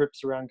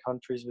trips around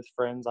countries with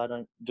friends, I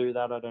don't do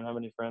that, I don't have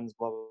any friends,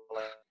 blah blah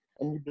blah.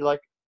 And you'd be like,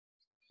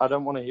 I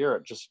don't want to hear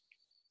it, just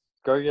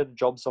go get a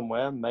job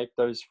somewhere, make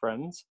those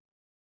friends,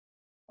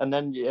 and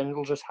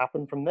it'll just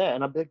happen from there.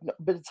 And I'd be like, no,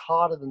 but it's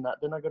harder than that.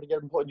 Then I got to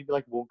get employed. And you'd be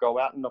like, well, go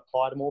out and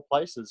apply to more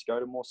places, go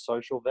to more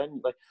social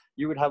venues. Like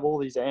you would have all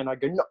these, and I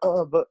go,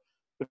 no, but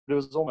it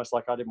was almost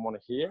like I didn't want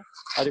to hear.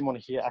 I didn't want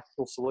to hear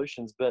actual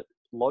solutions. But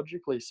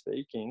logically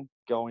speaking,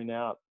 going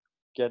out,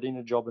 getting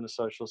a job in a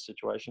social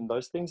situation,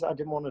 those things I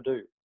didn't want to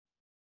do.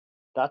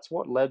 That's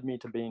what led me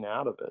to being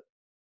out of it.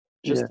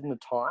 Yeah. Just in the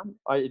time,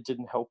 it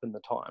didn't help in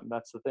the time.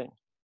 That's the thing.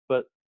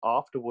 But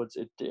afterwards,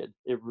 it did.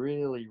 It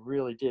really,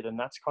 really did. And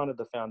that's kind of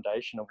the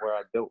foundation of where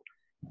I built.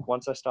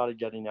 Once I started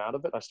getting out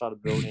of it, I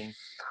started building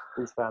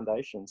these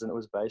foundations, and it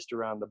was based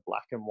around the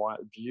black and white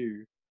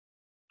view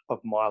of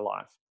my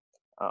life.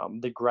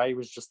 The grey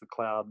was just the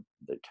cloud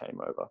that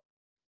came over.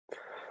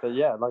 But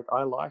yeah, like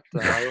I liked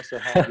that. I also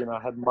had, I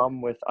had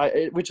mum with,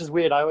 which is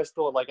weird. I always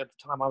thought, like at the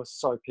time, I was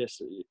so pissed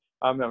at you.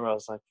 I remember I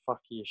was like, "Fuck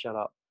you, shut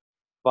up."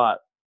 But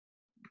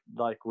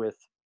like with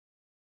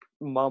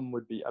mum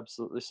would be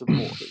absolutely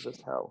supportive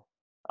as hell.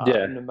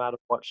 Yeah. No matter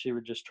what, she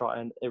would just try,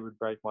 and it would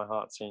break my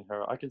heart seeing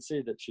her. I could see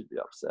that she'd be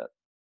upset,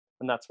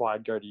 and that's why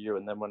I'd go to you.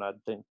 And then when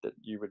I'd think that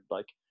you would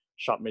like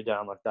shut me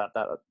down like that,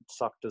 that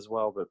sucked as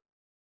well. But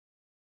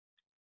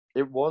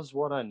it was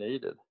what I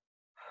needed.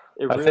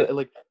 It I think really,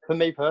 like for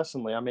me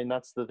personally. I mean,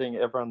 that's the thing.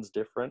 Everyone's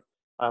different.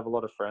 I have a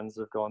lot of friends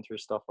that have gone through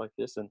stuff like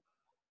this, and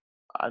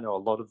I know a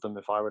lot of them.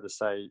 If I were to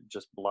say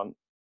just blunt,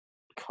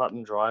 cut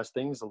and dry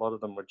things, a lot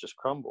of them would just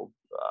crumble.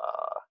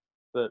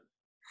 But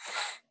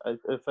it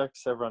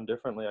affects everyone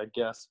differently, I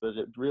guess, but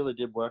it really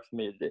did work for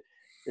me.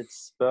 It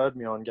spurred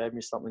me on, gave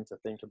me something to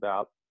think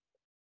about,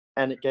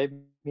 and it gave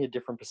me a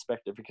different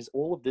perspective because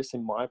all of this,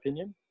 in my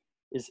opinion,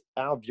 is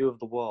our view of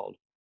the world.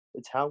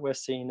 It's how we're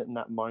seeing it in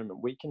that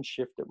moment. We can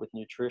shift it with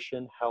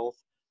nutrition, health,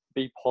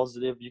 be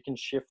positive. You can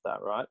shift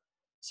that, right?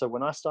 So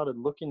when I started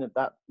looking at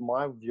that,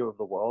 my view of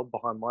the world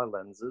behind my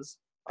lenses,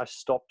 I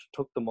stopped,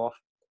 took them off,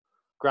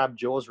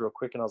 grabbed yours real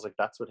quick, and I was like,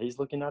 that's what he's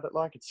looking at it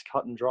like. It's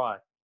cut and dry.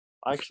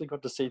 I actually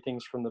got to see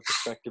things from the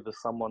perspective of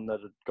someone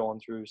that had gone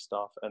through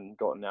stuff and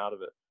gotten out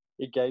of it.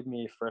 It gave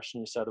me a fresh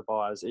new set of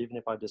eyes, even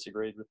if I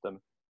disagreed with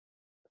them.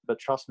 But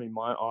trust me,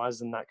 my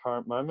eyes in that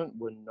current moment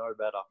were no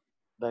better.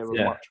 They were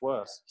Yeah. much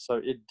worse. So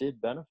it did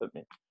benefit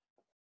me.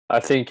 I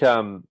think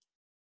for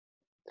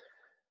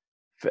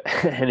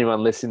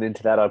anyone listening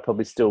to that, I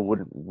probably still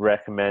wouldn't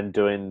recommend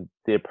doing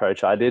the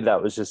approach I did.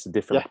 That was just a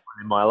different Yeah,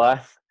 point in my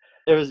life.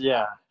 it was.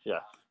 Yeah,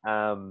 yeah,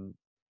 Um,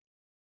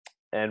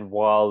 and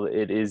while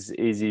it is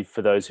easy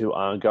for those who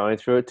aren't going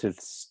through it to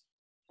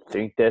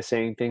think they're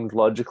seeing things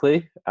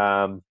logically,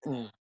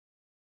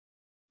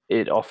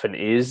 it often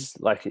is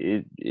like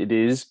it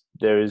is.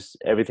 There is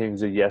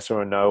everything's a yes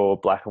or a no or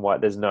black and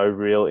white. There's no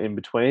real in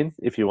between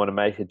if you want to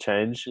make a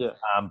change. yeah.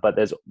 But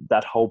there's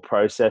that whole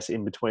process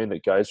in between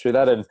that goes through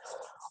that, and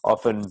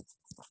often,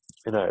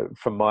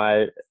 from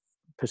my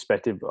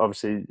perspective,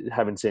 obviously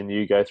having seen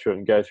you go through it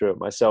and go through it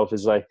myself,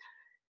 is like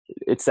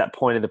it's that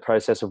point in the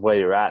process of where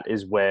you're at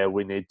is where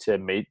we need to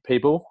meet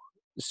people.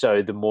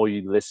 So the more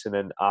you listen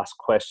and ask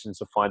questions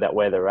to find out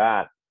where they're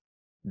at,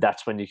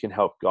 that's when you can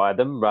help guide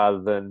them rather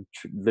than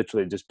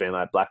literally just being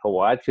like black or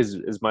white. Because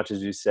as much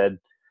as you said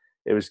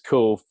it was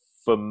cool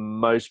for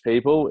most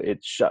people,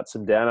 it shuts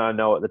them down. I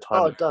know at the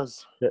Oh, time it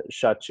does. it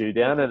shuts you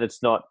down, and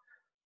it's not,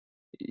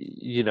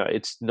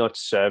 it's not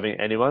serving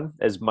anyone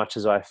as much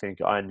as I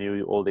think I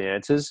knew all the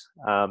answers.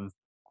 Yeah.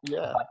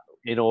 But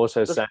in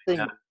also The saying that,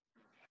 thing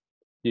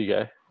you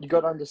go. you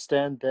got to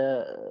understand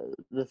there.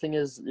 The thing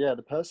is, yeah,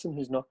 the person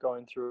who's not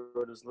going through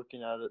it is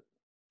looking at it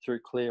through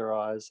clear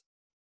eyes.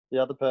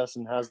 The other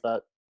person has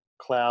that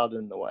cloud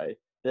in the way.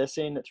 They're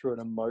seeing it through an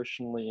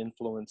emotionally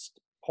influenced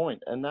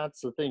point. And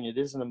that's the thing. It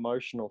is an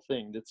emotional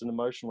thing. It's an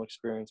emotional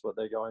experience what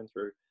they're going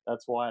through.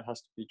 That's why it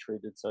has to be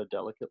treated so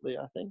delicately,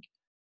 I think.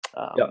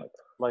 Yeah.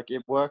 Like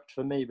it worked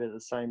for me, but at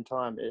the same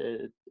time,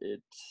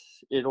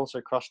 it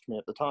also crushed me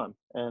at the time,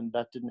 and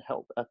that didn't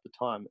help at the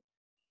time.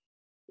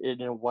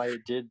 In a way,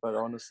 it did, but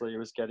honestly, it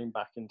was getting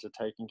back into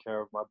taking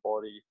care of my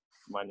body,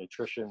 my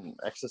nutrition,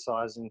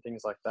 exercising,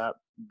 things like that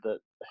that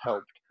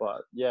helped.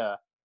 But yeah,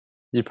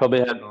 You I probably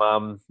had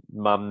mean,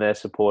 mum there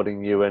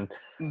supporting you and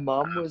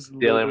mum was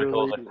dealing with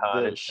all literally the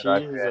carnage that she I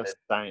is a created.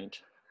 saint.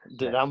 Yeah.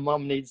 Dude, our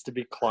mum needs to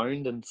be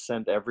cloned and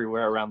sent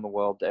everywhere around the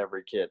world to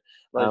every kid.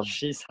 Like Um,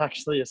 she's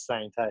actually a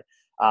saint, hey.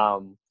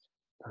 Um,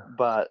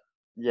 but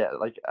yeah,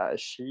 like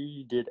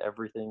she did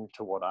everything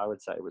to what I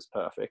would say was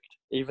perfect.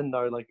 Even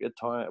though like a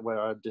time where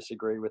I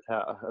disagree with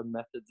how her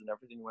methods and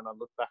everything, when I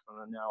look back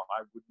on it now,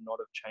 I would not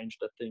have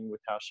changed a thing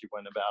with how she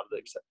went about it,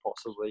 except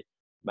possibly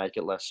make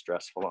it less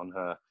stressful on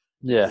her,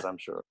 yeah. because I'm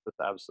sure it was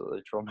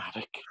absolutely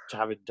traumatic to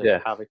having to Yeah.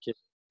 have a kid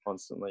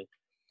constantly.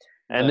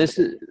 And But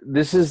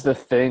this is the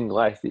thing,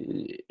 like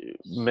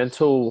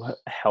mental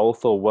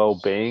health or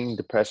well-being,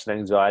 depression,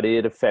 anxiety,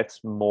 it affects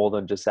more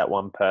than just that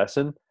one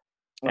person.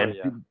 oh And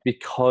yeah,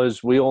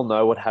 because we all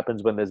know what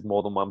happens when there's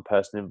more than one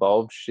person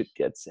involved, shit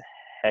gets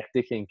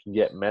hectic and can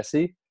get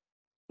messy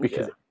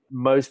because yeah,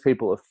 most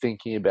people are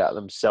thinking about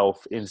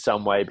themselves in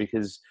some way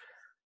because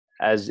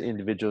as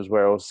individuals,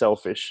 we're all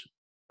selfish.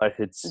 Like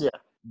it's yeah.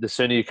 the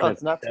sooner you Oh, can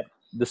it's natural.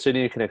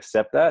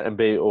 accept that and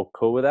be all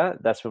cool with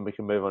that, that's when we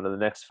can move on to the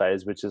next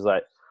phase, which is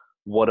like,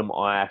 what am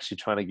I actually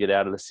trying to get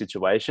out of the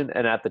situation?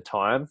 And at the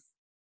time,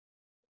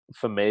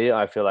 for me,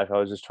 I feel like I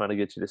was just trying to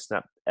get you to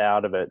snap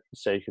out of it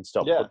so you can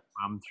stop Yeah,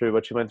 putting through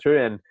what you went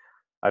through. And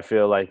I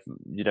feel like,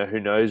 who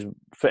knows?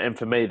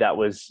 For me, that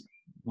was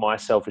my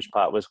selfish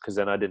part, was because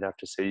then I didn't have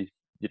to see,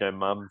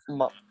 mum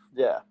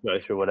yeah, go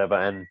through whatever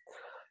and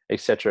et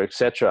cetera, et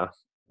cetera.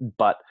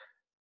 But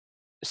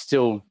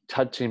still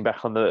touching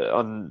back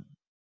on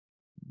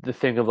the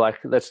thing of like,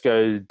 let's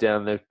go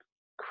down the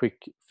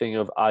quick thing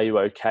of Are You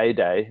Okay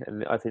Day.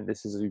 And I think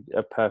this is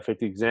a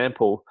perfect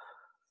example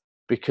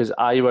because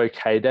Are You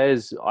Okay Day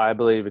is, I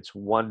believe it's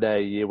one day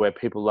a year where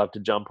people love to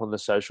jump on the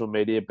social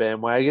media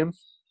bandwagon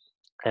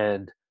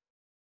and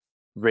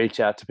reach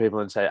out to people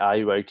and say, are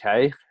you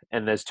okay?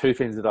 And there's two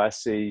things that I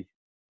see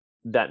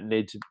that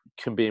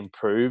can be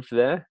improved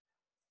there.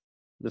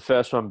 The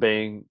first one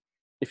being,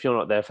 if you're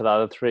not there for the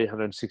other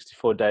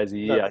 364 days a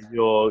year, that's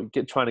you're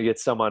trying to get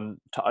someone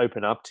to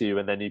open up to you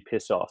and then you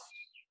piss off.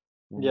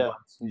 yeah,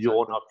 Once you're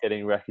exactly. not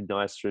getting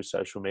recognized through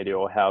social media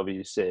or however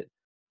you see it. Mm,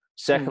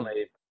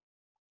 Secondly,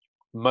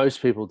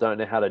 most people don't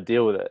know how to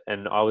deal with it.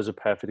 And I was a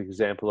perfect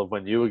example of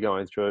when you were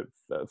going through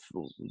it,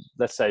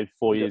 let's say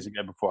 4 years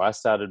yeah, ago before I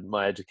started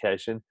my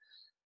education.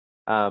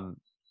 Um,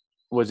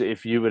 was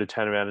if you were to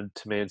turn around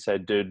to me and say,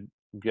 dude,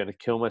 I'm going to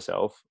kill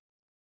myself,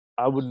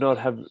 I would not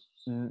have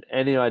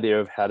any idea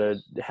of how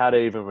to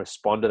even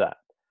respond to that.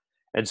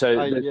 And so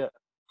yeah,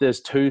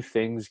 there's two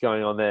things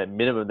going on there.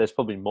 Minimum, there's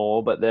probably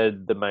more, but they're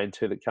the main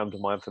two that come to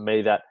mind for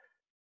me, that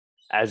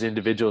as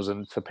individuals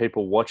and for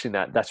people watching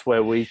that, that's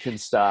where we can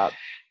start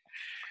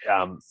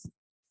um,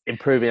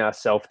 improving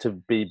ourselves to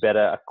be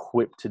better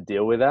equipped to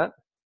deal with that.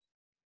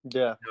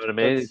 yeah. You know what I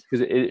mean? That's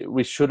Because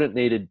we shouldn't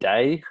need a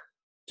day,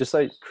 just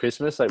like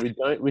Christmas. Like we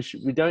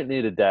don't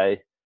need a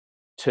day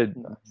to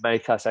No.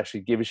 make us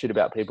actually give a shit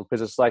about people.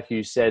 Because it's like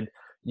you said,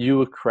 you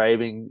were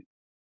craving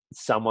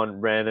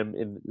someone random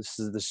in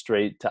the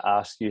street to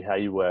ask you how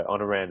you were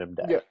on a random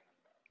day. Yeah.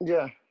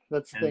 Yeah.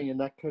 That's the And thing. And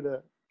that could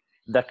have.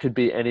 that could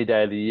be any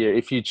day of the year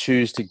if you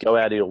choose to go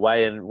out of your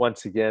way. And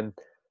once again,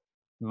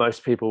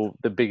 most people,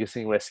 the biggest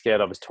thing we're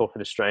scared of is talking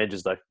to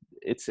strangers. Like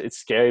it's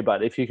scary,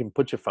 but if you can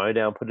put your phone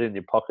down, put it in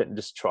your pocket and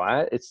just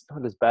try it, it's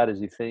not as bad as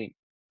you think.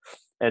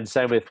 And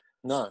same with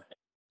No.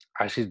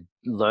 actually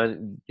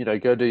learn,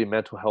 go do your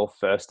mental health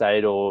first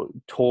aid or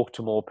talk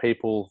to more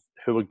people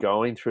who are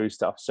going through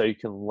stuff so you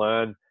can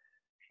learn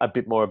a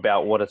bit more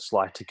about what it's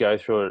like to go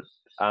through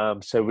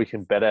it, so we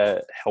can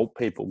better help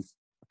people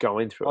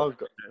going through it.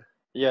 Oh,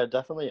 yeah,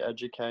 definitely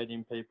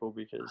educating people,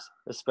 because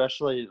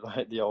especially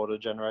like the older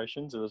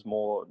generations, it was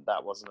more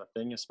that wasn't a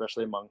thing,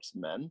 especially amongst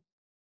men.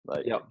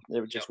 Like Yep.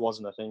 it just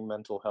wasn't a thing.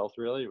 Mental health,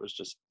 really, it was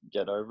just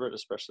get over it,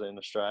 especially in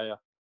Australia.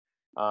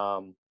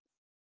 Um,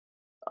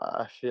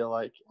 I feel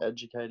like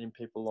educating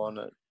people on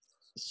it,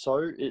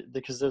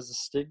 because there's a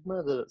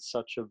stigma that it's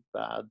such a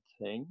bad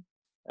thing,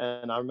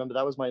 and I remember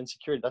that was my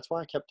insecurity. That's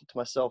why I kept it to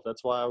myself.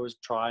 That's why I was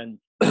trying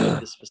to make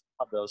this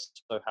facade that I was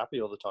so happy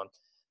all the time.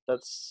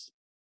 That's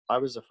I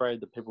was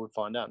afraid that people would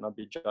find out and I'd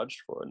be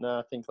judged for it. And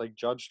I think, like,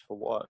 judged for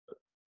what?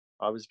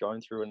 I was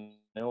going through an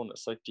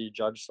illness. Like, do you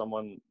judge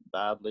someone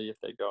badly if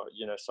they got,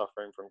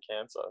 suffering from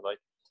cancer? Like,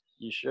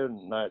 you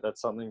shouldn't. No,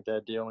 that's something they're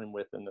dealing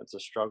with, and it's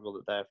a struggle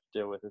that they have to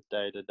deal with it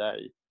day to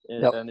day.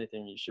 If Yep.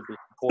 anything, you should be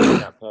supporting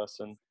that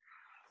person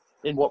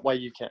in what way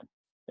you can.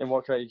 In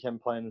what way you can,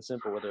 plain and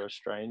simple, whether a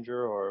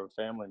stranger or a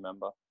family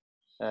member.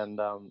 And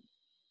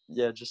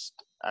yeah, just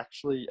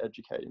actually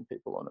educating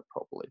people on it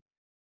properly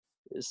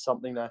is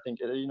something that I think,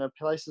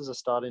 places are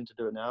starting to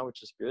do it now,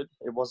 which is good.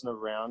 It wasn't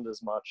around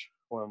as much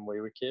when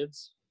we were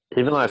kids.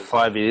 Even like Because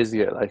 5 years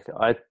ago, like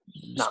I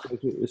nah, spoke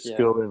at a yeah,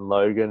 school in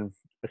Logan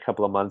a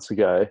couple of months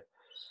ago,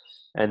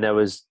 and there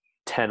was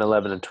 10,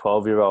 11, and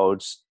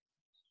 12-year-olds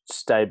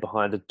stayed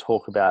behind to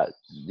talk about,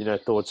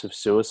 thoughts of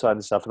suicide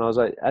and stuff. And I was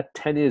like, at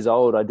 10 years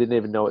old, I didn't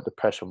even know what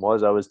depression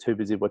was. I was too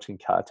busy watching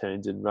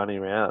cartoons and running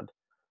around.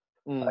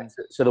 Like, mm.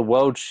 so the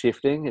world's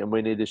shifting, and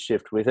we need to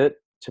shift with it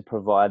to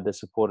provide the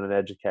support and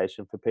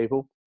education for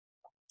people.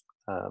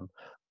 Um,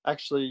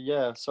 Actually,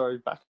 yeah. Sorry,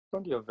 back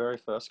onto your very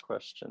first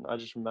question. I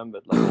just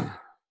remembered, like,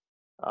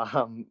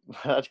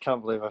 I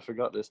can't believe I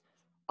forgot this.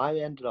 I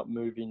ended up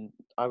moving.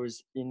 I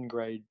was in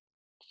grade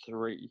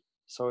 3,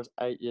 so I was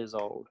 8 years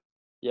old.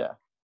 Yeah.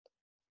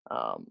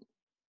 Um,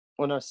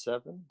 well, no,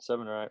 seven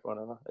or eight,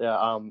 whatever.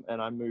 Yeah. And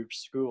I moved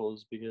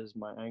schools because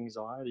my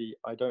anxiety.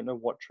 I don't know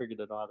what triggered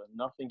it either.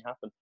 Nothing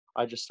happened.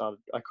 I just started.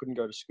 I couldn't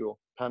go to school.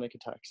 Panic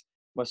attacks.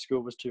 My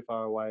school was too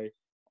far away.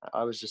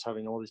 I was just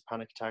having all these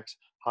panic attacks,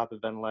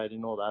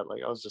 hyperventilating, all that.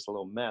 Like, I was just a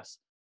little mess.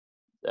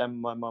 And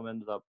my mum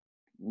ended up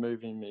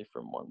moving me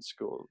from one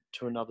school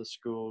to another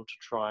school to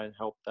try and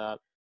help that.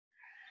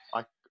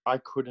 I I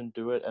couldn't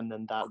do it, and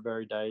then that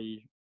very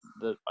day,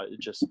 it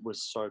just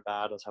was so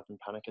bad. I was having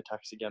panic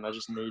attacks again. I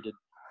just needed.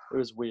 It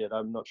was weird.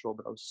 I'm not sure,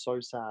 but I was so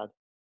sad.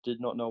 Did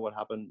not know what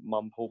happened.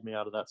 Mum pulled me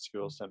out of that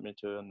school, sent me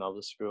to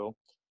another school,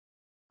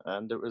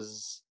 and it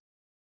was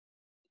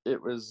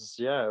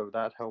yeah,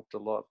 that helped a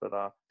lot. But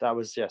that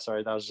was yeah.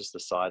 Sorry, that was just a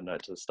side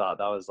note to the start.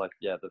 That was like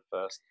yeah, the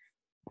first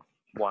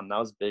one. That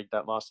was big.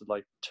 That lasted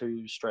like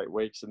 2 straight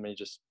weeks of me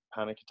just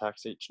panic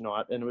attacks each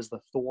night, and it was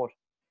the thought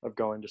of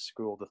going to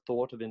school, the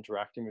thought of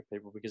interacting with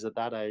people, because at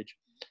that age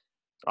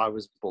I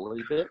was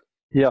bullied a bit,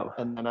 yeah.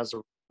 and then as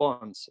a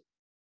response,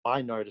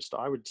 I noticed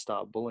I would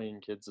start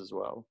bullying kids as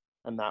well,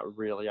 and that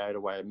really ate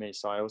away at me.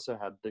 So I also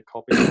had the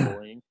coping of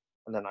bullying,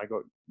 and then I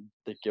got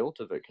the guilt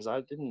of it because I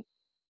didn't.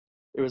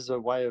 It was a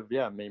way of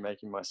me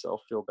making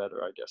myself feel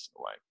better, I guess,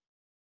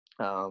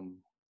 in a way.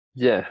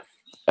 Yeah.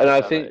 And At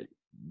I that think, age.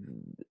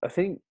 I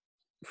think,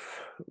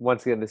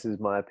 once again, this is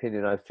my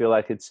opinion. I feel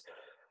like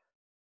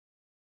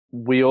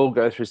we all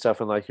go through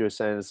stuff, and like you were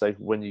saying, it's like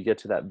when you get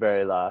to that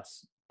very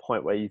last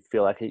point where you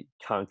feel like it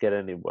can't get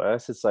any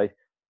worse, it's like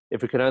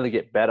if it can only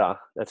get better,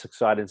 that's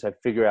exciting. So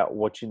figure out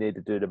what you need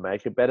to do to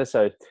make it better.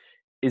 So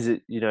is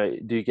it,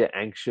 do you get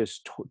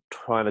anxious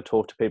trying to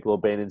talk to people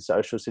or being in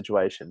social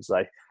situations?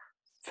 Like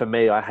for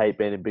me, I hate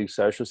being in big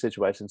social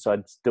situations, so I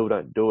still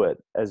don't do it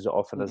as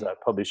often as Mm-hmm. I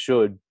probably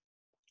should.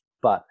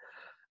 But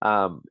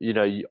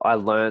I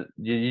learned,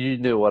 you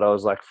knew what I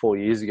was like 4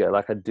 years ago.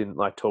 Like I didn't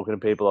like talking to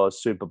people. I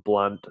was super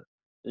blunt.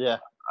 Yeah.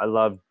 I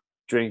loved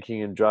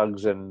drinking and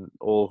drugs and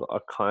all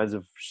kinds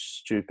of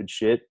stupid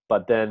shit.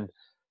 But then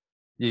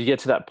you get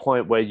to that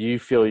point where you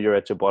feel you're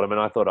at your bottom,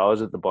 and I thought I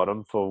was at the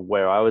bottom for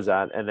where I was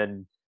at. And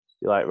then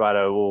you're like, right,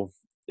 oh, well,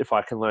 if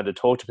I can learn to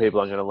talk to people,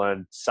 I'm going to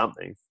learn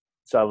something.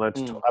 So I learned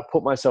to talk. Mm. I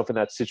put myself in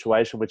that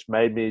situation, which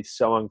made me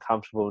so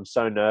uncomfortable and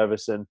so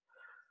nervous. And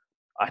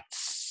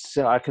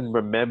I can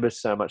remember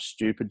so much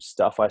stupid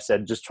stuff I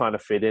said, just trying to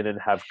fit in and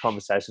have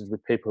conversations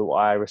with people who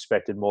I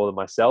respected more than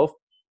myself.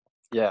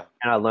 Yeah.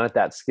 And I learned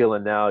that skill,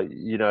 and now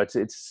it's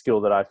a skill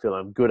that I feel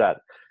I'm good at.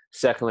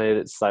 Secondly,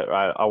 it's like,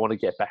 right, I want to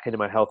get back into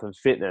my health and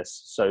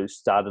fitness, so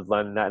started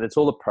learning that, and it's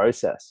all a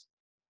process.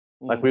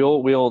 Like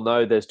Mm. we all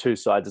know there's two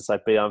sides. It's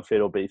like be unfit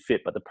or be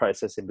fit, but the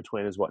process in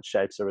between is what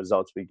shapes the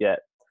results we get.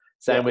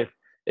 Same Yeah. with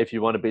if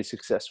you want to be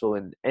successful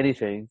in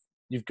anything,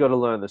 you've got to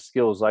learn the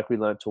skills. Like we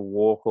learned to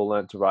walk or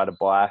learn to ride a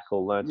bike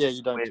or learn to Yeah.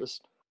 You don't swim.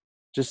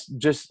 just.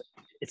 Just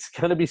it's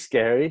gonna be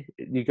scary.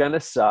 You're gonna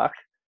suck,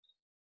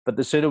 but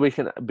the sooner we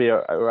can be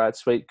all right,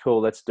 sweet, cool,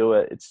 let's do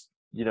it. It's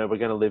we're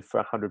gonna live for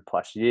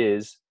 100+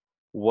 years.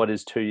 What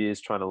is 2 years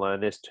trying to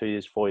learn this? 2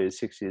 years, 4 years,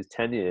 6 years,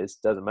 10 years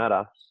doesn't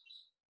matter.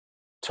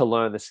 To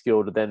learn the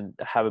skill to then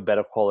have a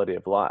better quality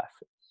of life.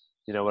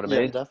 You know what I Yeah,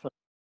 mean? definitely.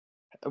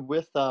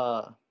 With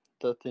the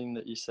thing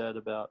that you said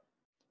about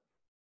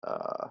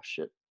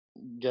shit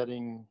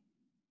getting.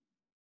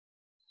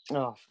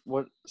 Oh,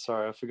 what?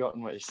 Sorry, I've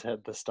forgotten what you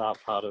said. The start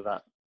part of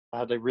that. I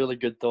had a really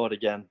good thought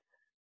again.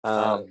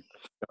 Uh,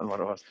 Forgotten what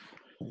it was.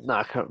 no,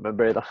 I can't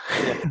remember either.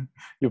 Yeah,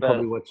 You'll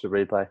probably but watch the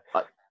replay.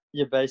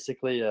 you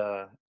basically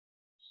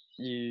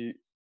you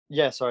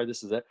yeah. Sorry,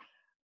 this is it.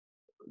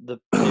 The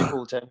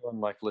people, to anyone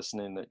like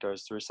listening that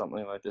goes through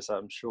something like this,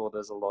 I'm sure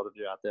there's a lot of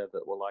you out there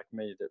that were like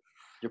me, that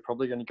you're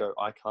probably going to go,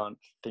 I can't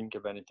think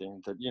of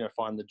anything that,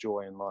 find the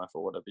joy in life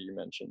or whatever you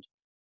mentioned.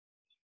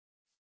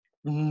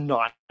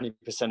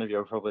 90% of you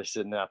are probably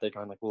sitting out there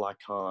going like, well, I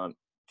can't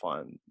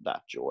find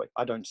that joy.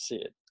 I don't see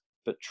it.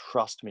 But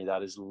trust me,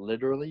 that is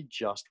literally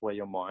just where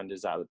your mind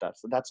is at.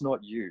 That's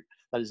not you.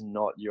 That is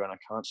not you. And I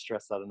can't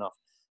stress that enough.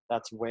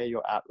 That's where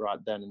you're at right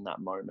then in that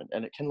moment.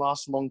 And it can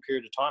last a long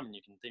period of time and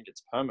you can think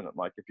it's permanent.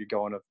 Like if you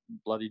go on a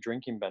bloody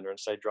drinking bender and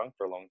stay drunk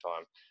for a long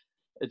time,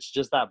 it's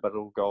just that, but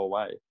it'll go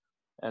away.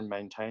 And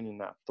maintaining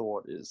that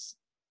thought is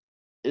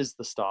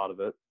the start of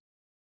it.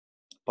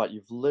 But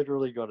you've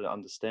literally got to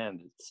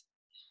understand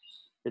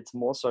it's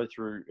more so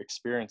through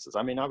experiences.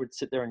 I mean, I would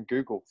sit there and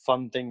Google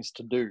fun things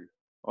to do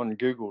on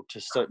Google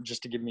just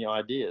to give me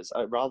ideas,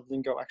 rather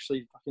than go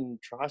actually fucking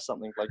try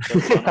something like go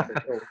run up a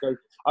hill.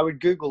 I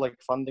would Google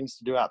like fun things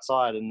to do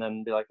outside and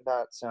then be like,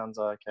 that sounds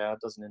okay, it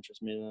doesn't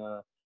interest me,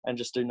 and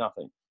just do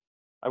nothing.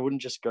 I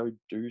wouldn't just go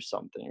do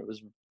something. It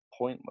was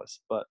pointless.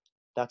 But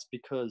that's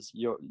because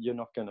you're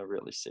not going to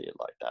really see it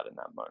like that in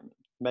that moment.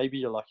 Maybe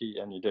you're lucky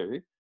and you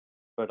do,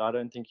 but I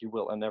don't think you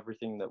will. And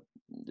everything that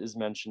is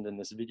mentioned in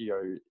this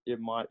video, you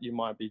might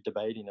be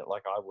debating it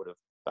like I would have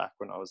back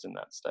when I was in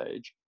that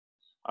stage.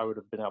 I would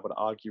have been able to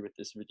argue with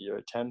this video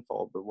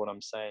tenfold. But what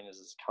I'm saying is,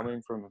 it's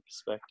coming from a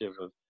perspective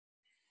of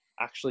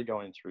actually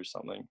going through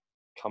something,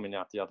 coming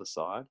out the other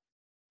side.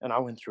 And I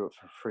went through it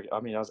for free.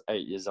 I mean, I was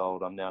 8 years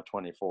old. I'm now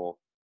 24.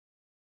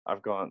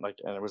 I've gone like,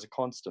 and it was a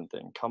constant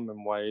thing, come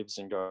in waves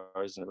and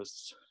goes, and it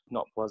was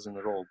not pleasant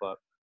at all. But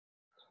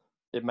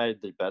it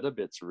made the better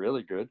bits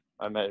really good.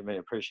 I made me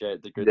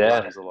appreciate the good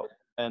Yeah, times a lot.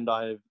 And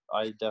I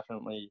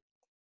definitely,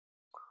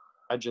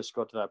 I just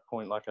got to that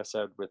point, like I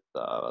said, with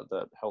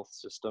the health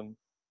system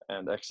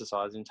and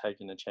exercising,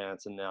 taking a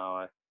chance. And now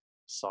I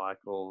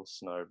cycle,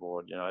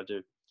 snowboard. I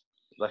do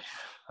like,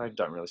 I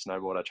don't really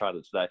snowboard. I tried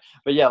it today,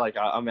 but yeah, like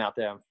I'm out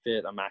there, I'm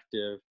fit, I'm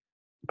active,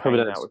 probably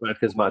hanging don't out with smoke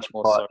people as much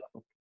more pot.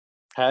 so.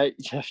 Hey,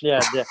 yeah,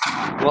 yeah.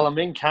 Well, I'm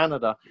in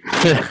Canada.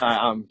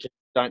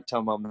 Don't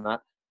tell mum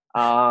that.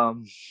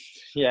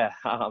 Yeah,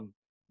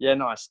 yeah.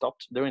 No, I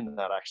stopped doing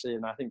that actually,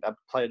 and I think that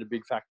played a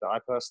big factor. I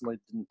personally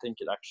didn't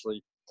think it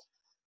actually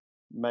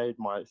made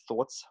my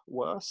thoughts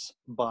worse,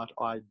 but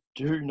I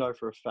do know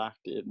for a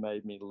fact it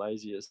made me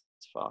lazy as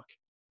fuck.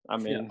 I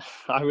Yeah. mean,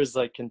 I was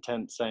like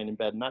content staying in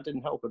bed, and that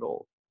didn't help at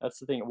all. That's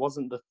the thing. It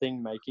wasn't the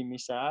thing making me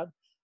sad,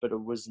 but it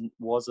was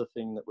a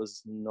thing that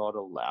was not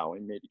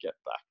allowing me to get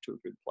back to a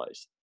good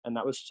place. And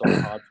that was so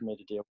hard for me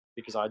to deal with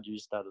because I'd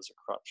used that as a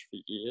crutch for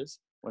years.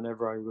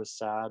 Whenever I was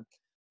sad,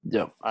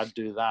 Yep. I'd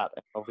do that.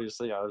 And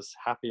obviously, I was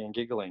happy and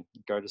giggling,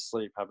 go to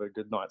sleep, have a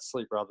good night's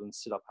sleep rather than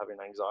sit up having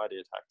anxiety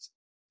attacks.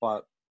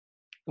 But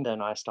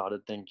then I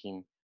started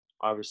thinking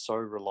I was so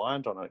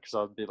reliant on it because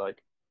I'd be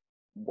like,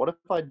 what if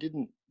I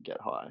didn't get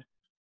high?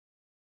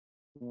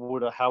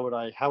 How would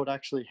I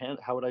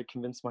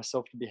convince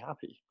myself to be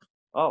happy?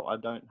 Oh, I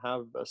don't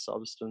have a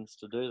substance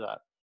to do that.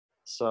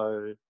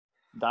 So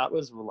that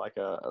was like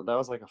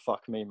a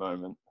fuck me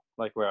moment,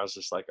 like where I was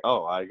just like,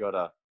 oh, I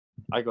gotta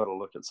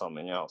look at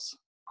something else.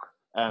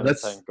 And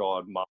That's thank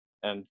God, mum,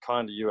 and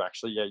kind of you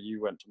actually, yeah,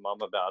 you went to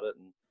mum about it,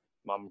 and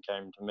mum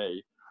came to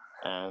me,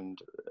 and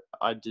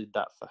I did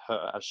that for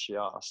her as she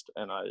asked,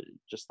 and I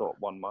just thought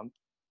 1 month,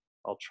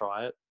 I'll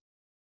try it,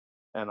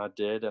 and I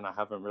did, and I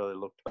haven't really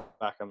looked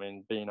back. I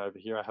mean, being over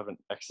here, I haven't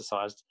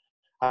exercised,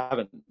 I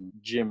haven't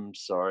gym,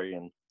 sorry,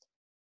 and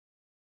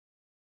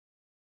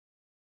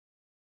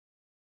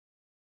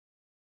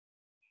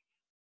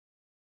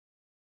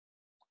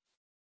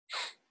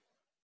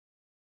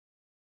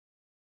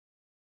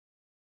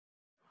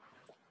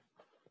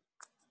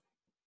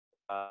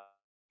uh,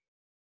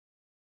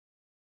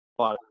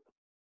 but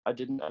I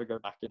didn't ever go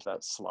back into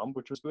that slump,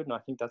 which was good, and I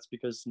think that's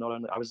because not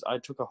only I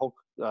took a whole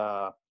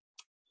a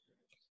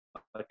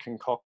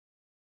concoction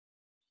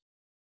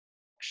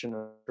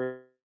of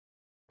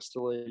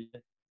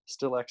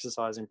still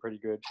exercising pretty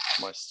good.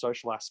 My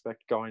social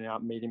aspect, going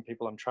out, meeting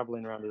people. I'm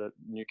traveling around a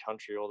new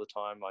country all the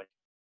time. Like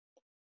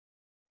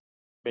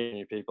meeting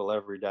new people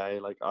every day.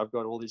 Like I've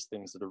got all these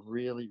things that are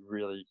really,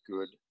 really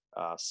good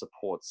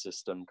support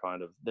system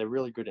kind of. They're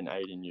really good in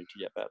aiding you to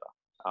get better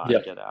and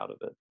Yep. get out of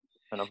it.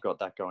 And I've got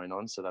that going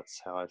on, so that's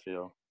how I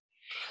feel.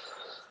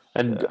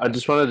 And I Yeah.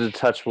 just wanted to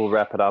touch. We'll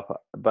wrap it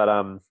up, but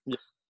Yeah.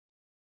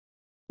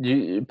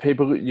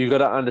 you got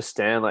to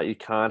understand, like, you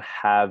can't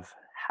have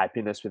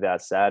happiness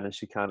without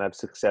sadness. You can't have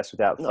success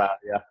without No,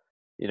 failure.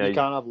 You you know,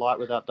 can't have light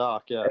without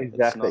dark. Yeah, it's not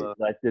exactly. a.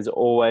 Like, there's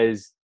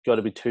always got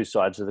to be two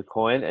sides of the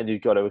coin, and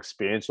you've got to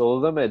experience all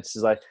of them. It's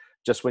just like,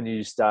 just when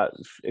you start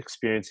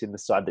experiencing the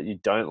side that you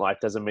don't like,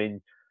 doesn't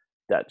mean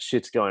that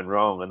shit's going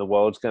wrong and the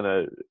world's going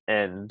to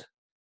end.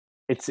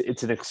 It's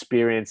an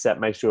experience that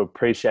makes you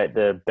appreciate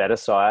the better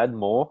side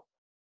more,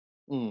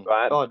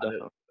 right? Oh, But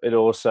definitely. it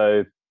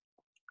also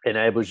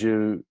enables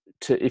you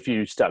to, if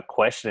you start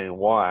questioning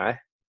why,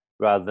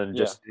 rather than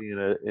Yeah. just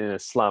being in a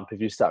slump, if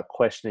you start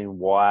questioning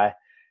why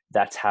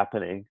that's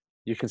happening,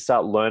 you can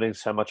start learning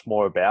so much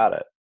more about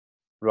it,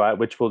 right?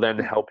 Which will then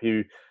Mm, help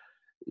you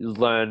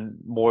learn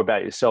more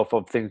about yourself,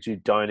 of things you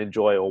don't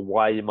enjoy, or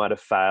why you might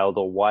have failed,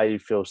 or why you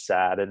feel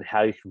sad, and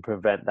how you can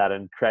prevent that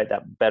and create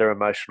that better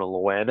emotional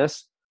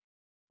awareness.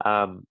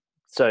 Um,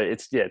 so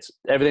it's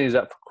everything is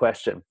up for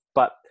question.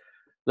 But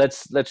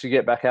let's let you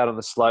get back out on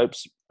the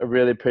slopes. I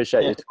really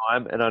appreciate Yeah. your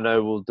time, and I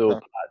know we'll do a No.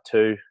 part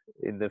two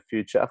in the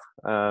future.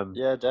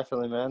 Yeah,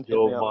 definitely, man. Hit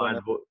Your me up mind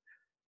whenever.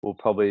 will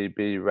probably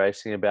be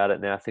racing about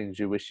it now. Things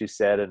you wish you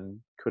said and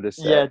could have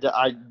said. Yeah,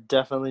 I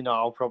definitely know.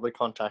 I'll probably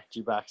contact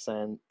you back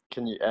saying,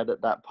 "Can you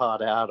edit that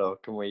part out, or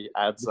can we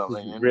add This is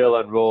something in?" real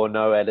and raw,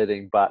 no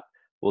editing, but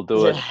we'll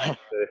do it. Yeah.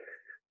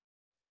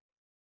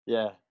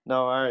 Yeah.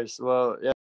 No worries. Well, yeah.